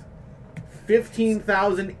career with?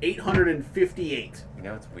 15,858. You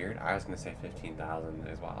know, it's weird. I was gonna say 15,000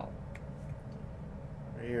 as well.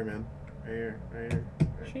 Right here, man. Right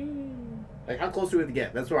here. Like, how close do we have to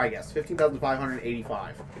get? That's what I guess.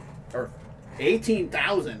 15,585. Or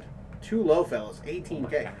 18,000. Too low, fellas.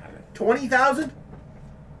 18K. 20,000?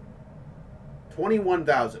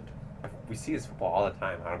 21,000. We see this football all the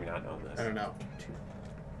time. How do we not know this? I don't know.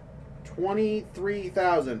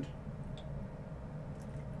 23,000.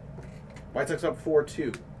 White Sox up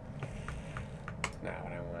 4-2. Not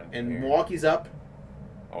what I want. And Milwaukee's up.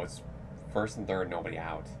 Oh, it's first and third, nobody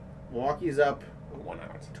out. Milwaukee's up. 1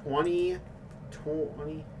 out.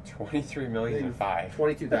 23,005.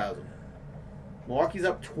 22,000. Milwaukee's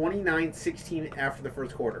up 29-16 after the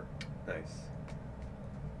first quarter. Nice.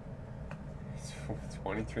 It's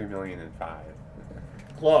 23,005,000.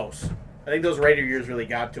 Close. I think those Raider years really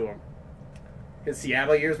got to him. His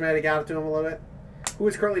Seattle years might have got to him a little bit. Who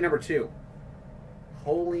is currently number 2?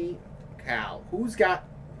 Holy cow. Who's got...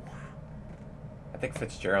 I think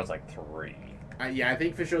Fitzgerald's like 3. Yeah, I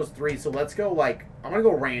think Fitzgerald's 3, so let's go like... I'm going to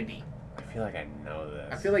go Randy. I feel like I know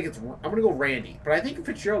this. I feel like it's... I'm going to go Randy. But I think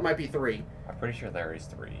Fitzgerald might be 3. I'm pretty sure Larry's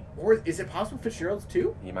 3. Or is it possible Fitzgerald's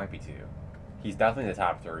 2? He might be 2. He's definitely the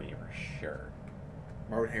top 3 for sure.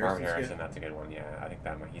 Marvin Harrison, that's a good one. Yeah, I think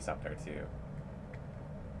he's up there too.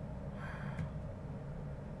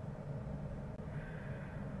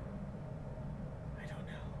 I don't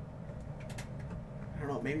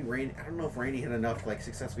know. Maybe Randy. I don't know if Randy had enough like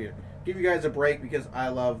success here. Give you guys a break because I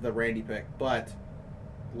love the Randy pick, but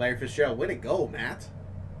Larry Fitzgerald, way to go, Matt.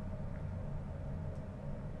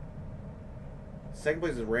 Second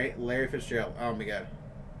place is Larry Fitzgerald. Oh my god.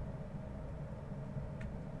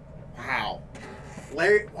 Wow.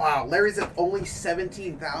 Larry's at only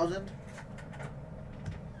 17,000.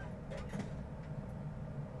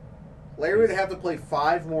 Larry would have to play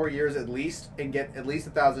 5 more years at least and get at least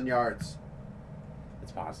 1,000 yards.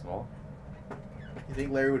 It's possible. You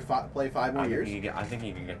think Larry would play 5 more years? I think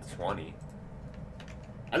he can get to 20.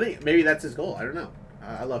 I think maybe that's his goal. I don't know.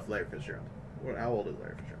 I love Larry Fitzgerald. How old is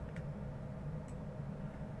Larry Fitzgerald?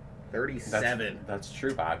 37. That's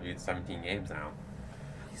true, Bob. He's 17 games now.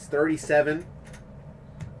 He's 37.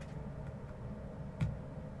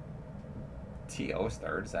 T.O.'s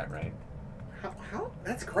third, is that right? How?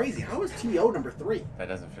 That's crazy. How is T.O. number 3? That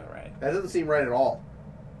doesn't feel right. That doesn't seem right at all.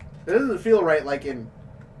 That doesn't feel right. Like in.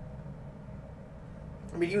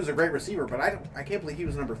 I mean, he was a great receiver, but I can't believe he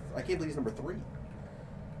was I can't believe he's number 3.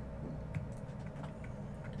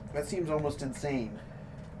 That seems almost insane.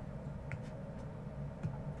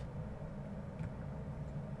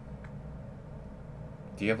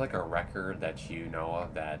 Do you have like a record that you know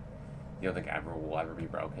of that you don't think will ever be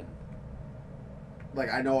broken?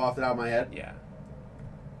 Like I know off the top of my head. Yeah.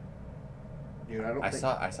 Dude, I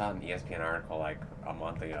saw an ESPN article like a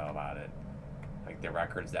month ago about it. Like the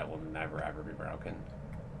records that will never ever be broken.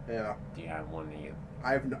 Yeah. Do you have one that you?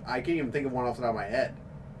 I can't even think of one off the top of my head.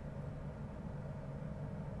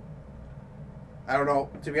 I don't know.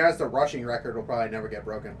 To be honest, the rushing record will probably never get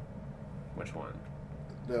broken. Which one?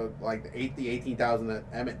 The 18,000 that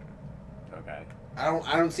Emmett. Okay.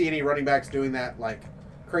 I don't see any running backs doing that like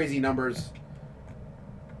crazy numbers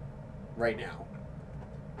right now.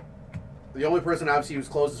 The only person obviously who's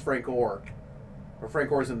close is Frank Gore. Or Frank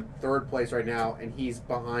Gore's in 3rd place right now, and he's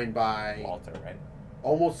behind by Walter, right?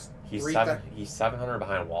 Almost he's 700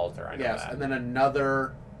 behind Walter. I know yes, that. and then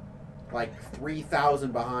another like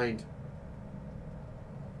 3,000 behind.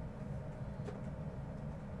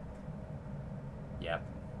 Yep,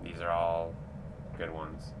 these are all good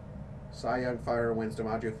ones. Cy Young fire wins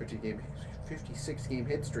DiMaggio 56 game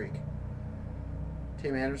hit streak.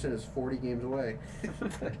 Tim Anderson is 40 games away.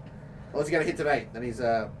 Well, he's got a hit tonight. Then he's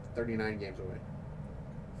 39 games away.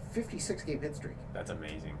 56 game hit streak. That's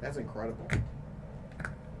amazing. That's incredible.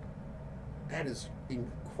 That is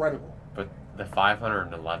incredible. But the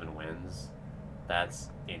 511 wins, that's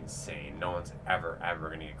insane. No one's ever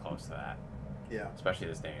going to get close to that. Yeah. Especially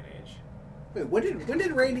this day and age. Wait, when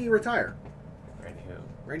did Randy retire? Randy who?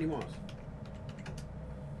 Randy Moss.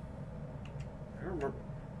 I don't remember.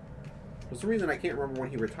 For some reason, I can't remember when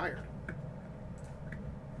he retired.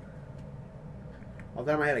 Off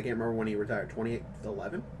the top of my head, I can't remember when he retired.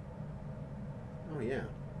 2011? Oh, yeah.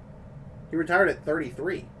 He retired at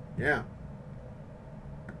 33. Yeah.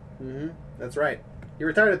 That's right. He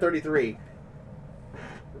retired at 33.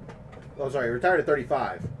 Oh, sorry. He retired at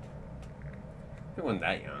 35. He wasn't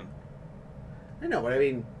that young. I know, but I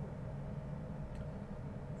mean...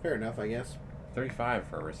 Fair enough, I guess. 35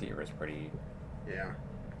 for a receiver is pretty... Yeah.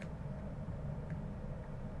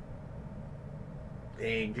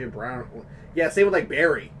 Dang, Jim Brown. Yeah, same with like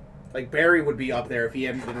Barry. Like Barry would be up there if he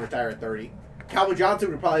hadn't been retired at 30. Calvin Johnson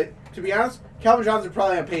would probably, to be honest, Calvin Johnson would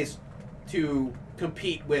probably on pace to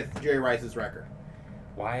compete with Jerry Rice's record.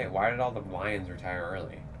 Why did all the Lions retire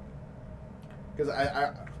early? Because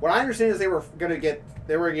what I understand is they were gonna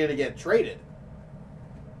get traded.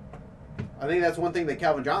 I think that's one thing that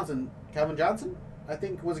Calvin Johnson, I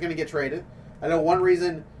think was gonna get traded. I know one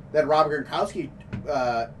reason that Rob Gronkowski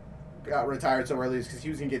got retired so early is because he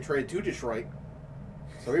was going to get traded to Detroit.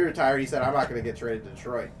 So he retired. He said, I'm not going to get traded to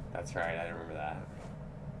Detroit. That's right. I remember that.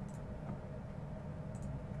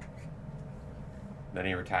 Then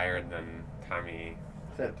he retired, and then Tommy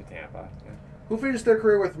went to Tampa. Yeah. Who finished their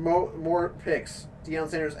career with more picks? Deion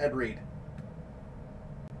Sanders, Ed Reed.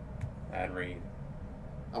 Ed Reed.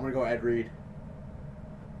 I'm going to go Ed Reed.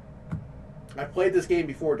 I've played this game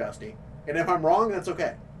before, Dusty. And if I'm wrong, that's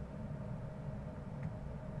okay.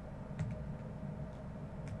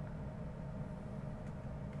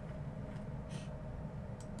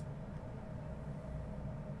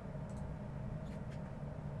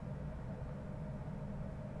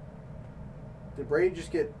 Did Brady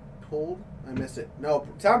just get pulled? I missed it. No,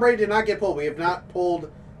 Tom Brady did not get pulled. We have not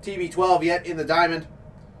pulled TB12 yet in the diamond.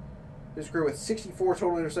 His career with 64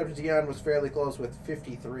 total interceptions. Deion was fairly close with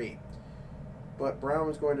 53. But Brown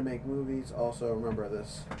was going to make movies. Also, remember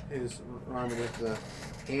this. His run with the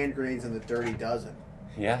hand grenades and the Dirty Dozen.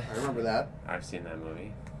 Yeah. I remember that. I've seen that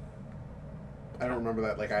movie. I don't remember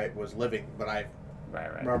that like I was living, but I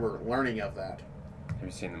Right. remember learning of that. Have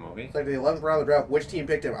you seen the movie? It's like the 11th round of the draft. Which team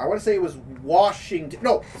picked him? I want to say it was Washington.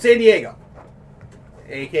 No, San Diego,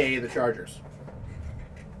 aka the Chargers.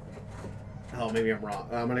 Oh, maybe I'm wrong.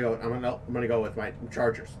 I'm gonna go with my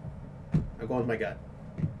Chargers. I'm going with my gut.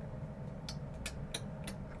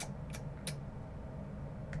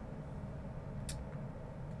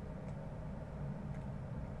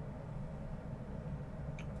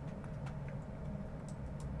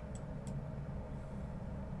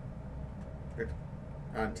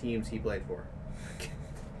 On teams he played for.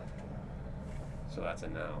 So that's a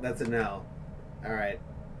no. That's a no. All right,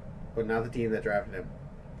 but not the team that drafted him.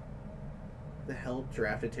 The hell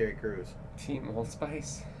drafted Terry Crews? Team Old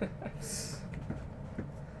Spice.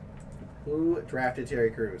 Who drafted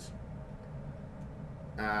Terry Crews?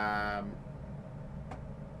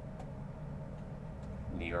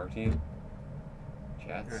 New York team.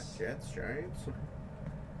 Jets. Jets, Giants,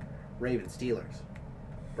 Ravens, Steelers,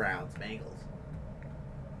 Browns, Bengals,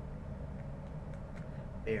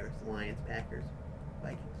 Bears, Lions, Packers,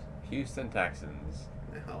 Vikings. Houston Texans.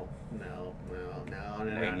 No.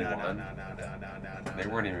 They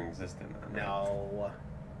weren't even existent. No.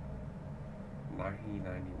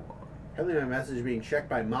 1991. Apparently my message is being checked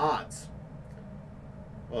by mods.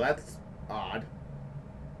 Well, that's odd.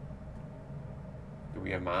 Do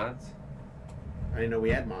we have mods? I didn't know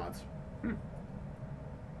we had mods.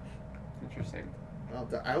 Interesting. Well,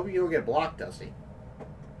 I hope you don't get blocked, Dusty.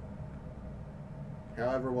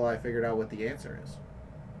 However, I figured out what the answer is.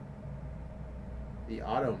 The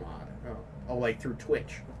auto mod. Oh, like through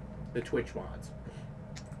Twitch. The Twitch mods.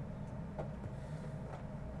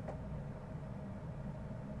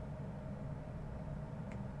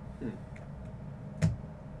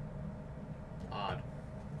 Odd.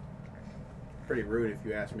 Pretty rude if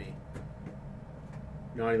you ask me.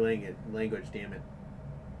 Naughty language, damn it.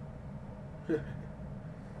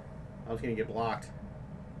 I was gonna get blocked.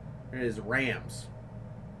 It is Rams.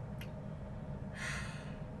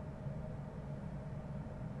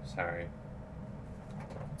 Sorry.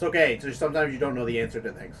 It's okay. It's just sometimes you don't know the answer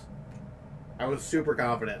to things. I was super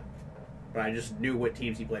confident, but I just knew what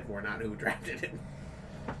teams he played for, not who drafted him.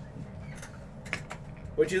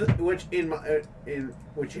 Which is a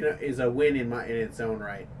win in its own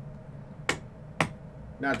right.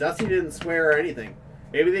 Now Dusty didn't swear or anything.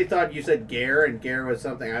 Maybe they thought you said Gare and Gare was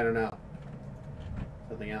something, I don't know.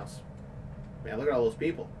 Something else. Man, look at all those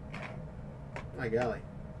people. My golly.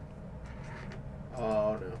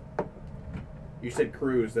 Oh no. You said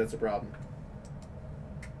Cruz, that's a problem.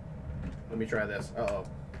 Let me try this. Uh-oh.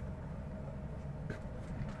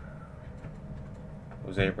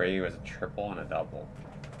 Jose Brady was a triple and a double.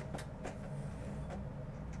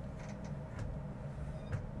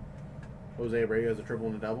 Jose Abreu has a triple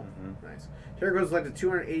and a double. Mm-hmm. Nice. Terry Crews was selected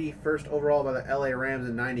 281st overall by the LA Rams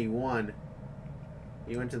in '91.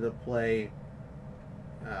 He went to the play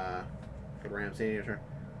for the Rams. Turn.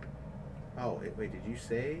 Oh, wait, did you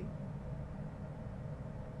say?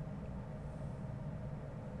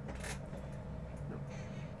 No.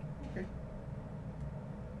 Okay.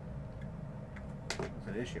 That's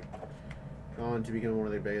an issue. On to become one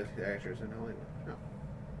of the biggest actors in Hollywood. No.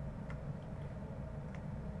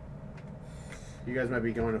 You guys might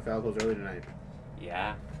be going to Falco's early tonight.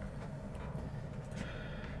 Yeah.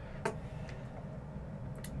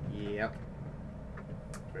 Yep.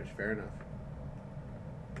 Which, fair enough.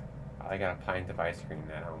 I got a pint of ice cream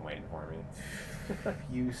at home waiting for me.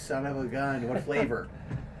 You son of a gun. What flavor?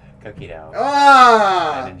 Cookie dough.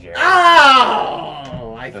 Ah! Ben and Jerry's.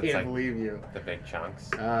 Oh! I That's can't like believe you. The big chunks.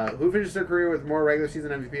 Who finished their career with more regular season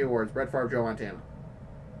MVP awards? Brett Favre, Joe Montana.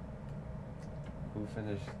 Who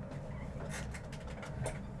finished?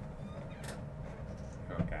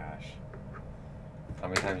 Oh gosh. How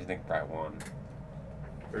many times do you think Brett won?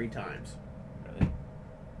 3 times. Really?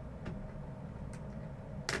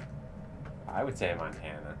 I would say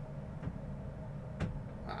Montana.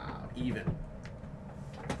 Even.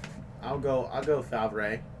 I'll go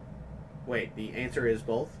Favre. Wait, the answer is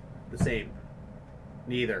both? The same.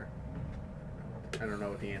 Neither. I don't know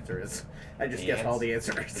what the answer is. I just guessed all the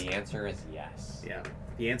answers. The answer is yes. Yeah.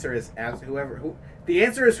 The answer is the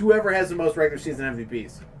answer is whoever has the most regular season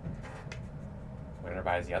MVPs. Winner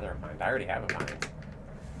buys the other in mind. I already have a mind.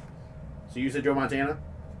 So you said Joe Montana?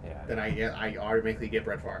 Yeah. Then I automatically get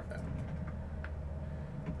Brett Favre then.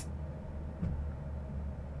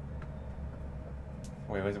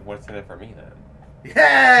 Wait, what's in it for me then?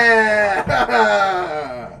 Yeah!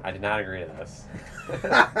 I did not agree to this.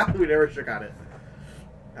 We never shook on it.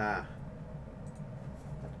 Well,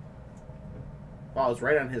 I was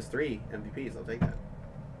right on his 3 MVPs. I'll take that.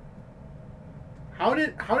 How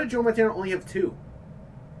did Joe Montana only have 2?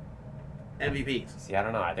 MVPs. See, I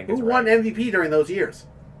don't know. I think Who it's won right. MVP during those years?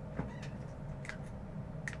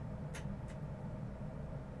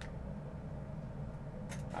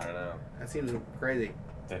 I don't know. That seems crazy.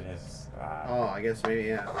 It is. Oh, I guess maybe,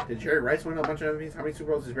 yeah. Did Jerry Rice win a bunch of MVPs? How many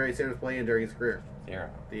Super Bowls did Barry Sanders play in during his career? 0.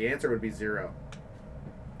 The answer would be 0.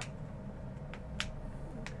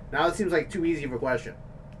 Now it seems like too easy of a question.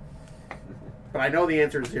 But I know the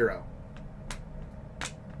answer is 0.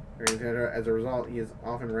 As a result, he is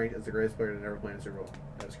often ranked as the greatest player to ever play in a Super Bowl.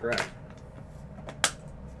 That is correct.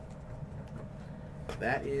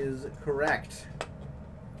 That is correct.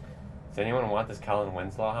 Does anyone want this Kellen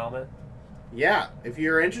Winslow helmet? Yeah, if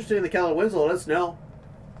you're interested in the Kellen Winslow, let us know.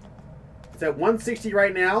 It's at 160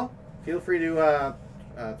 right now. Feel free to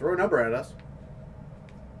throw a number at us.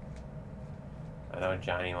 I know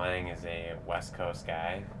Johnny Lang is a West Coast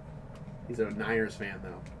guy. He's a Niners fan,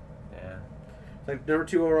 though. Yeah. Like number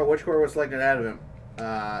 2 overall, which quarter was selected out of him?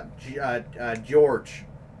 George.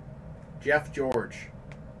 Jeff George.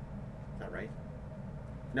 Is that right?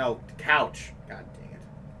 No, Couch. God dang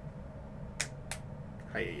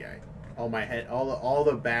it. Ay. All my head, all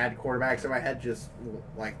the bad quarterbacks in my head just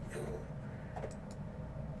like.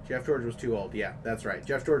 Jeff George was too old. Yeah, that's right.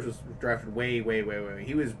 Jeff George was drafted way.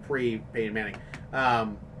 He was pre-Peyton Manning.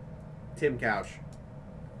 Tim Couch.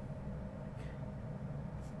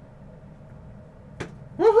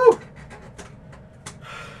 Woohoo!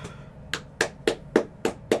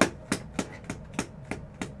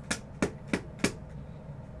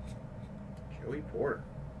 Joey Porter.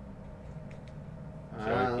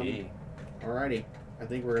 Joey P. Alrighty. I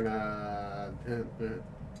think we're gonna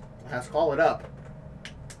last call it up.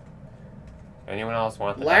 Anyone else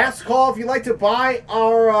want the Last call if you'd like to buy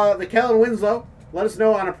our the Kellen Winslow. Let us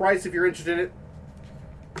know on a price if you're interested in it.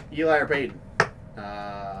 Eli or Peyton?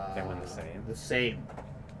 They won the same. The same.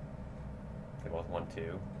 They both won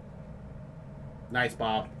 2. Nice,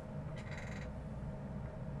 Bob.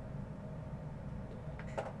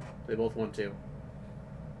 They both won 2.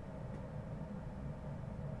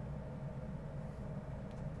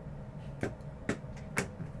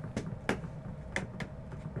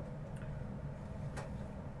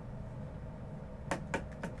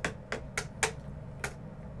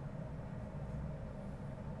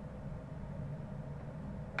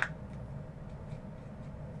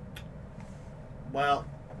 Well,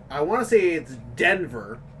 I want to say it's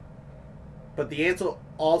Denver, but the answer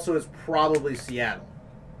also is probably Seattle.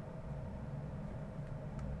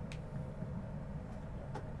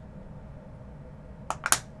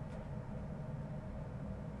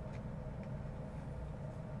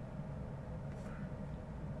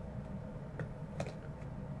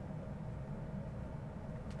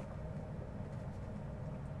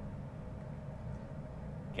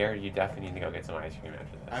 Gary, you definitely need to go get some ice cream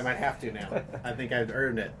after this. I might have to now. I think I've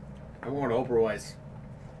earned it. I'm going to Oberweis.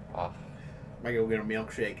 Oh, I might go get a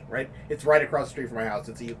milkshake. Right? It's right across the street from my house.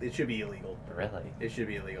 It should be illegal. really? It should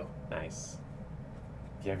be illegal. Nice.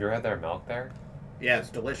 Have you ever had their milk there? Yeah, it's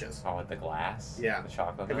delicious. Oh, with the glass? Yeah. The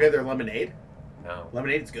chocolate Have milk? you had their lemonade? No.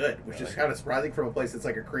 Lemonade's good, which is Really? kind of surprising from a place that's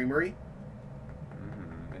like a creamery.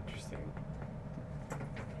 Interesting.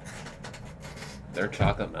 Their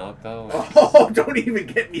chocolate milk, though? Oh, don't even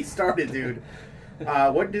get me started, dude.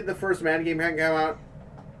 What did the first Madden game come out?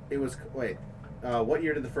 It was wait. What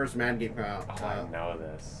year did the first Madden game come out? Oh, I know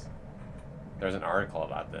this. There's an article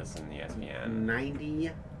about this in the ESPN.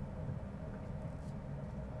 90,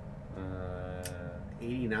 Uh,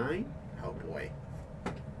 89? Oh boy.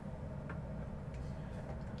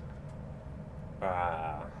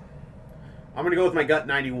 I'm gonna go with my gut.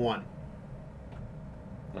 91.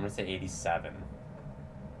 I'm gonna say 87.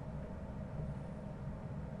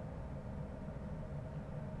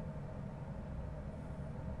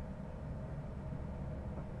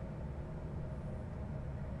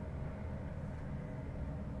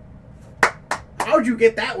 How'd you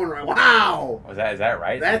get that one right? Wow! Is that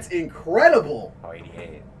right? That's incredible. Oh,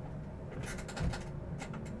 88.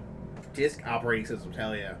 Disk operating systems,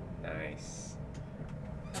 hell yeah. Nice.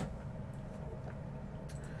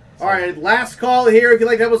 All right, last call here. If you'd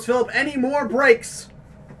like to help us fill up any more breaks.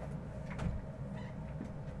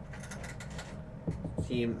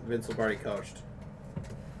 Team Vince Lombardi coached.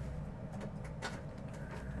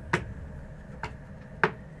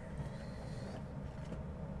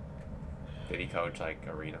 Did he coach like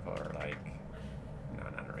arena or like? No,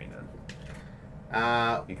 not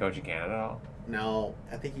arena. He coach in Canada at all? No,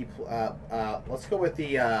 I think he. Let's go with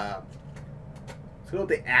the. Let's go with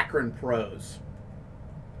the Akron Pros.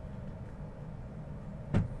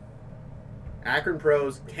 Akron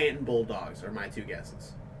Pros, Canton Bulldogs are my two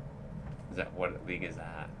guesses. Is that what league is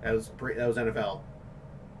that? That was NFL.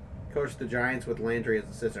 coached the Giants with Landry as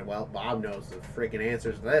assistant. Well, Bob knows the freaking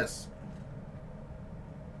answers to this.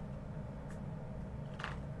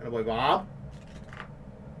 Attaboy, Bob.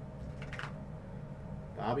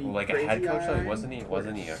 Bobby, Like a head coach, though? Wasn't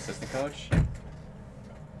he assistant coach?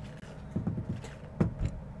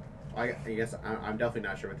 I guess I'm definitely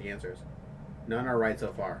not sure what the answer is. None are right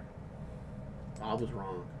so far. Bob was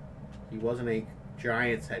wrong. He wasn't a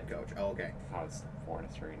Giants head coach. Oh, okay. Oh, it's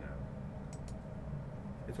 4-3 now.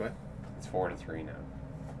 It's what? It's 4-3 now.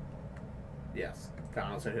 Yes.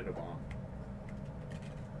 Donaldson hit a bomb.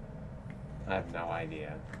 I have no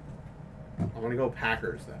idea. I'm going to go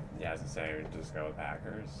Packers, then. Yeah, as I say, we just go with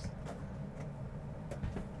Packers.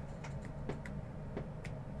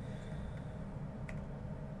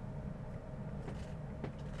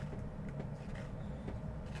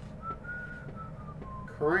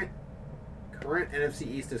 Current NFC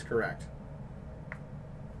East is correct.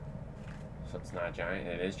 So it's not Giants.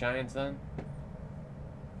 It is Giants then?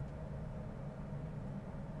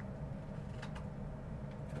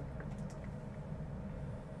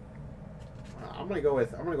 I'm gonna go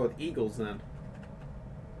with Eagles then.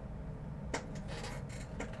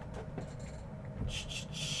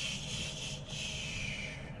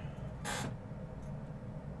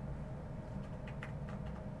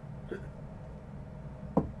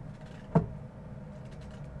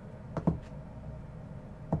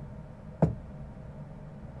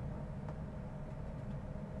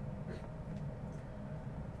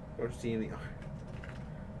 Coach team the.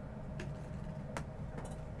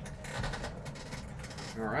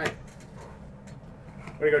 All right.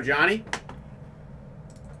 Way to go, Johnny.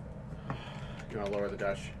 You want to lower the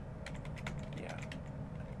Dutch? Yeah.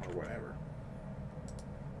 Or whatever.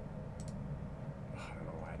 I don't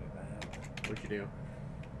know why I did that. What'd you do?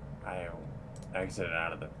 I exited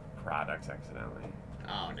out of the products accidentally.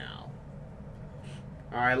 Oh, no.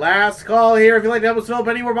 All right, last call here. If you'd like to help us fill up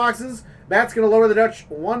any more boxes, Matt's going to lower the Dutch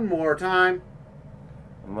one more time.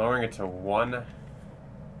 I'm lowering it to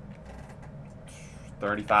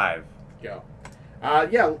 135. Go.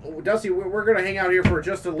 Yeah, Dusty, we're going to hang out here for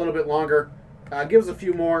just a little bit longer. Give us a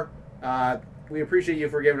few more. We appreciate you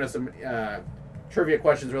for giving us some trivia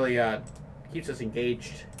questions. Really keeps us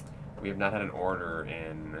engaged. We have not had an order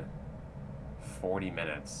in 40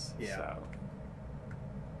 minutes. Yeah. So.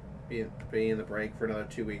 Be in the break for another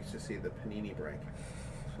 2 weeks to see the Panini break.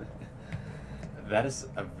 That is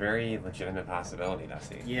a very legitimate possibility,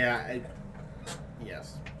 Dusty. Yeah.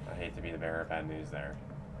 Yes. I hate to be the bearer of bad news there.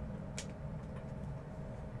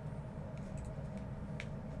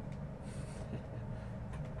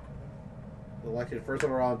 Elected first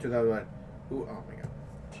overall in 2001. Ooh, oh my God.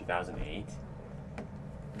 2008?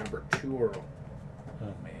 Number 2 overall.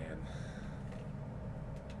 Oh, man.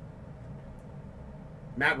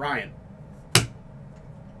 Matt Ryan.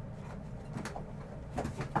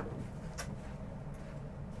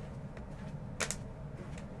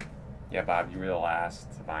 Yeah, Bob, you were the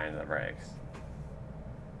last to buy into the breaks.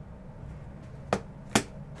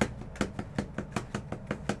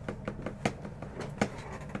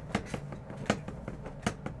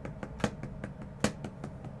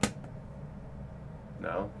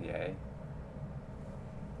 No? Yay?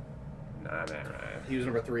 Nah, Matt Ryan. He was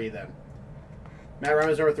number 3 then. Matt Ryan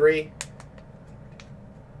was number 3.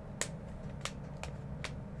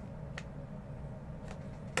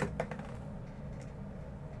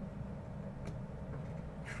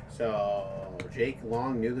 So, Jake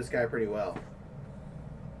Long knew this guy pretty well.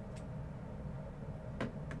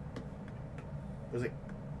 Was it?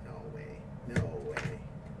 No way. No way.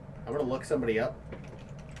 I'm going to look somebody up.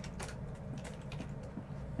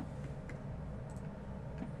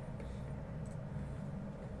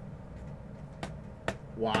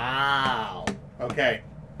 Wow. Okay.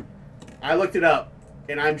 I looked it up,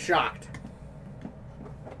 and I'm shocked.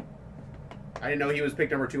 I didn't know he was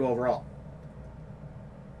picked number 2 overall.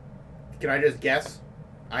 Can I just guess?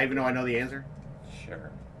 Even though I know the answer?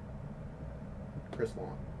 Sure. Chris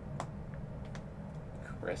Long.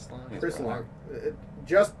 Chris Long? His Chris brother? Long.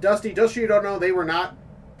 Just so you don't know, they were not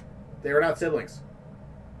siblings.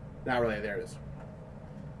 Not really. There it is.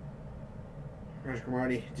 Roger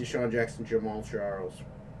Cromartie, Deshaun Jackson, Jamal Charles.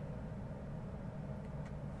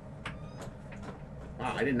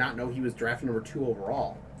 Wow, I did not know he was drafted number 2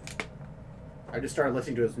 overall. I just started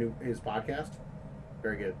listening to his podcast.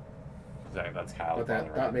 Very good. That's Kyle's Thought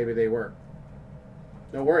brother, right? maybe they were.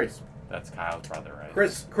 No worries. That's Kyle's brother, right?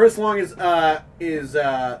 Chris Long is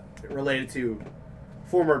related to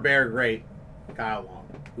former Bear great Kyle Long,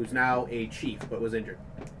 who's now a Chief but was injured.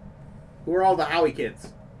 Who are all the Howie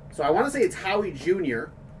kids? So I want to say it's Howie Jr.,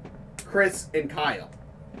 Chris, and Kyle.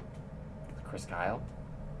 Chris Kyle?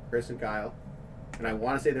 Chris and Kyle. And I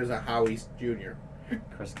want to say there's a Howie Jr.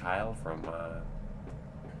 Chris Kyle from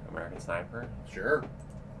American Sniper. Sure.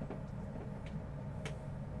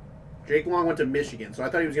 Jake Long went to Michigan, so I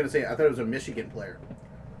thought he was going to say, I thought it was a Michigan player.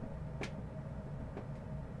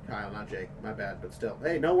 Kyle, not Jake. My bad, but still.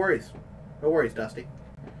 Hey, no worries. No worries, Dusty.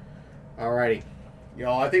 Alrighty.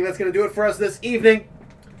 Y'all, I think that's going to do it for us this evening.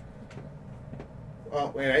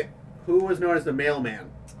 Oh, wait. Who was known as the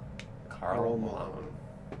mailman? Carl Malone.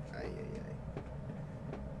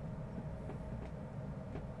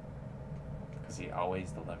 Because he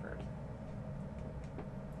always delivered.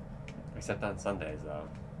 Except on Sundays, though.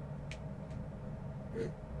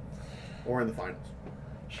 Or in the finals.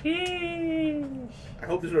 Sheesh. I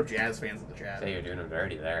hope there's no Jazz fans in the chat. Say you're doing him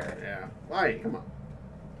dirty there. Yeah. Why? Come on.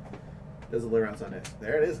 Does deliver on Sundays.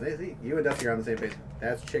 There it is. See, you and Dusty are on the same page.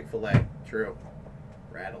 That's Chick-fil-A. True.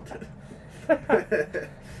 Rattled. That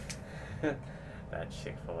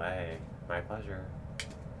Chick-fil-A. My pleasure.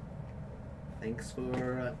 Thanks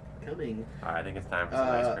for coming. I think it's time for some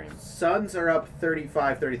ice cream. Suns are up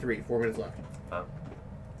 35-33. 4 minutes left. Huh?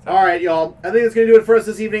 All right, y'all. I think that's going to do it for us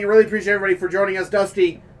this evening. I really appreciate everybody for joining us.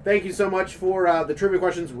 Dusty, thank you so much for the trivia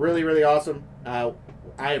questions. Really, really awesome. I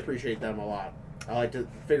appreciate them a lot. I like to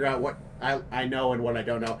figure out what I know and what I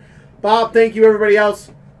don't know. Bob, thank you, everybody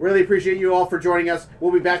else. Really appreciate you all for joining us.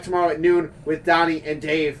 We'll be back tomorrow at noon with Donnie and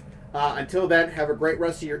Dave. Until then, have a great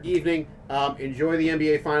rest of your evening. Enjoy the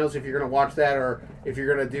NBA Finals if you're going to watch that or if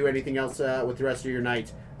you're going to do anything else with the rest of your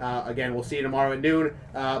night. Again, we'll see you tomorrow at noon.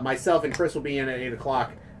 Myself and Chris will be in at 8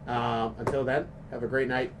 o'clock. Until then, have a great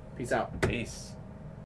night. Peace out. Peace.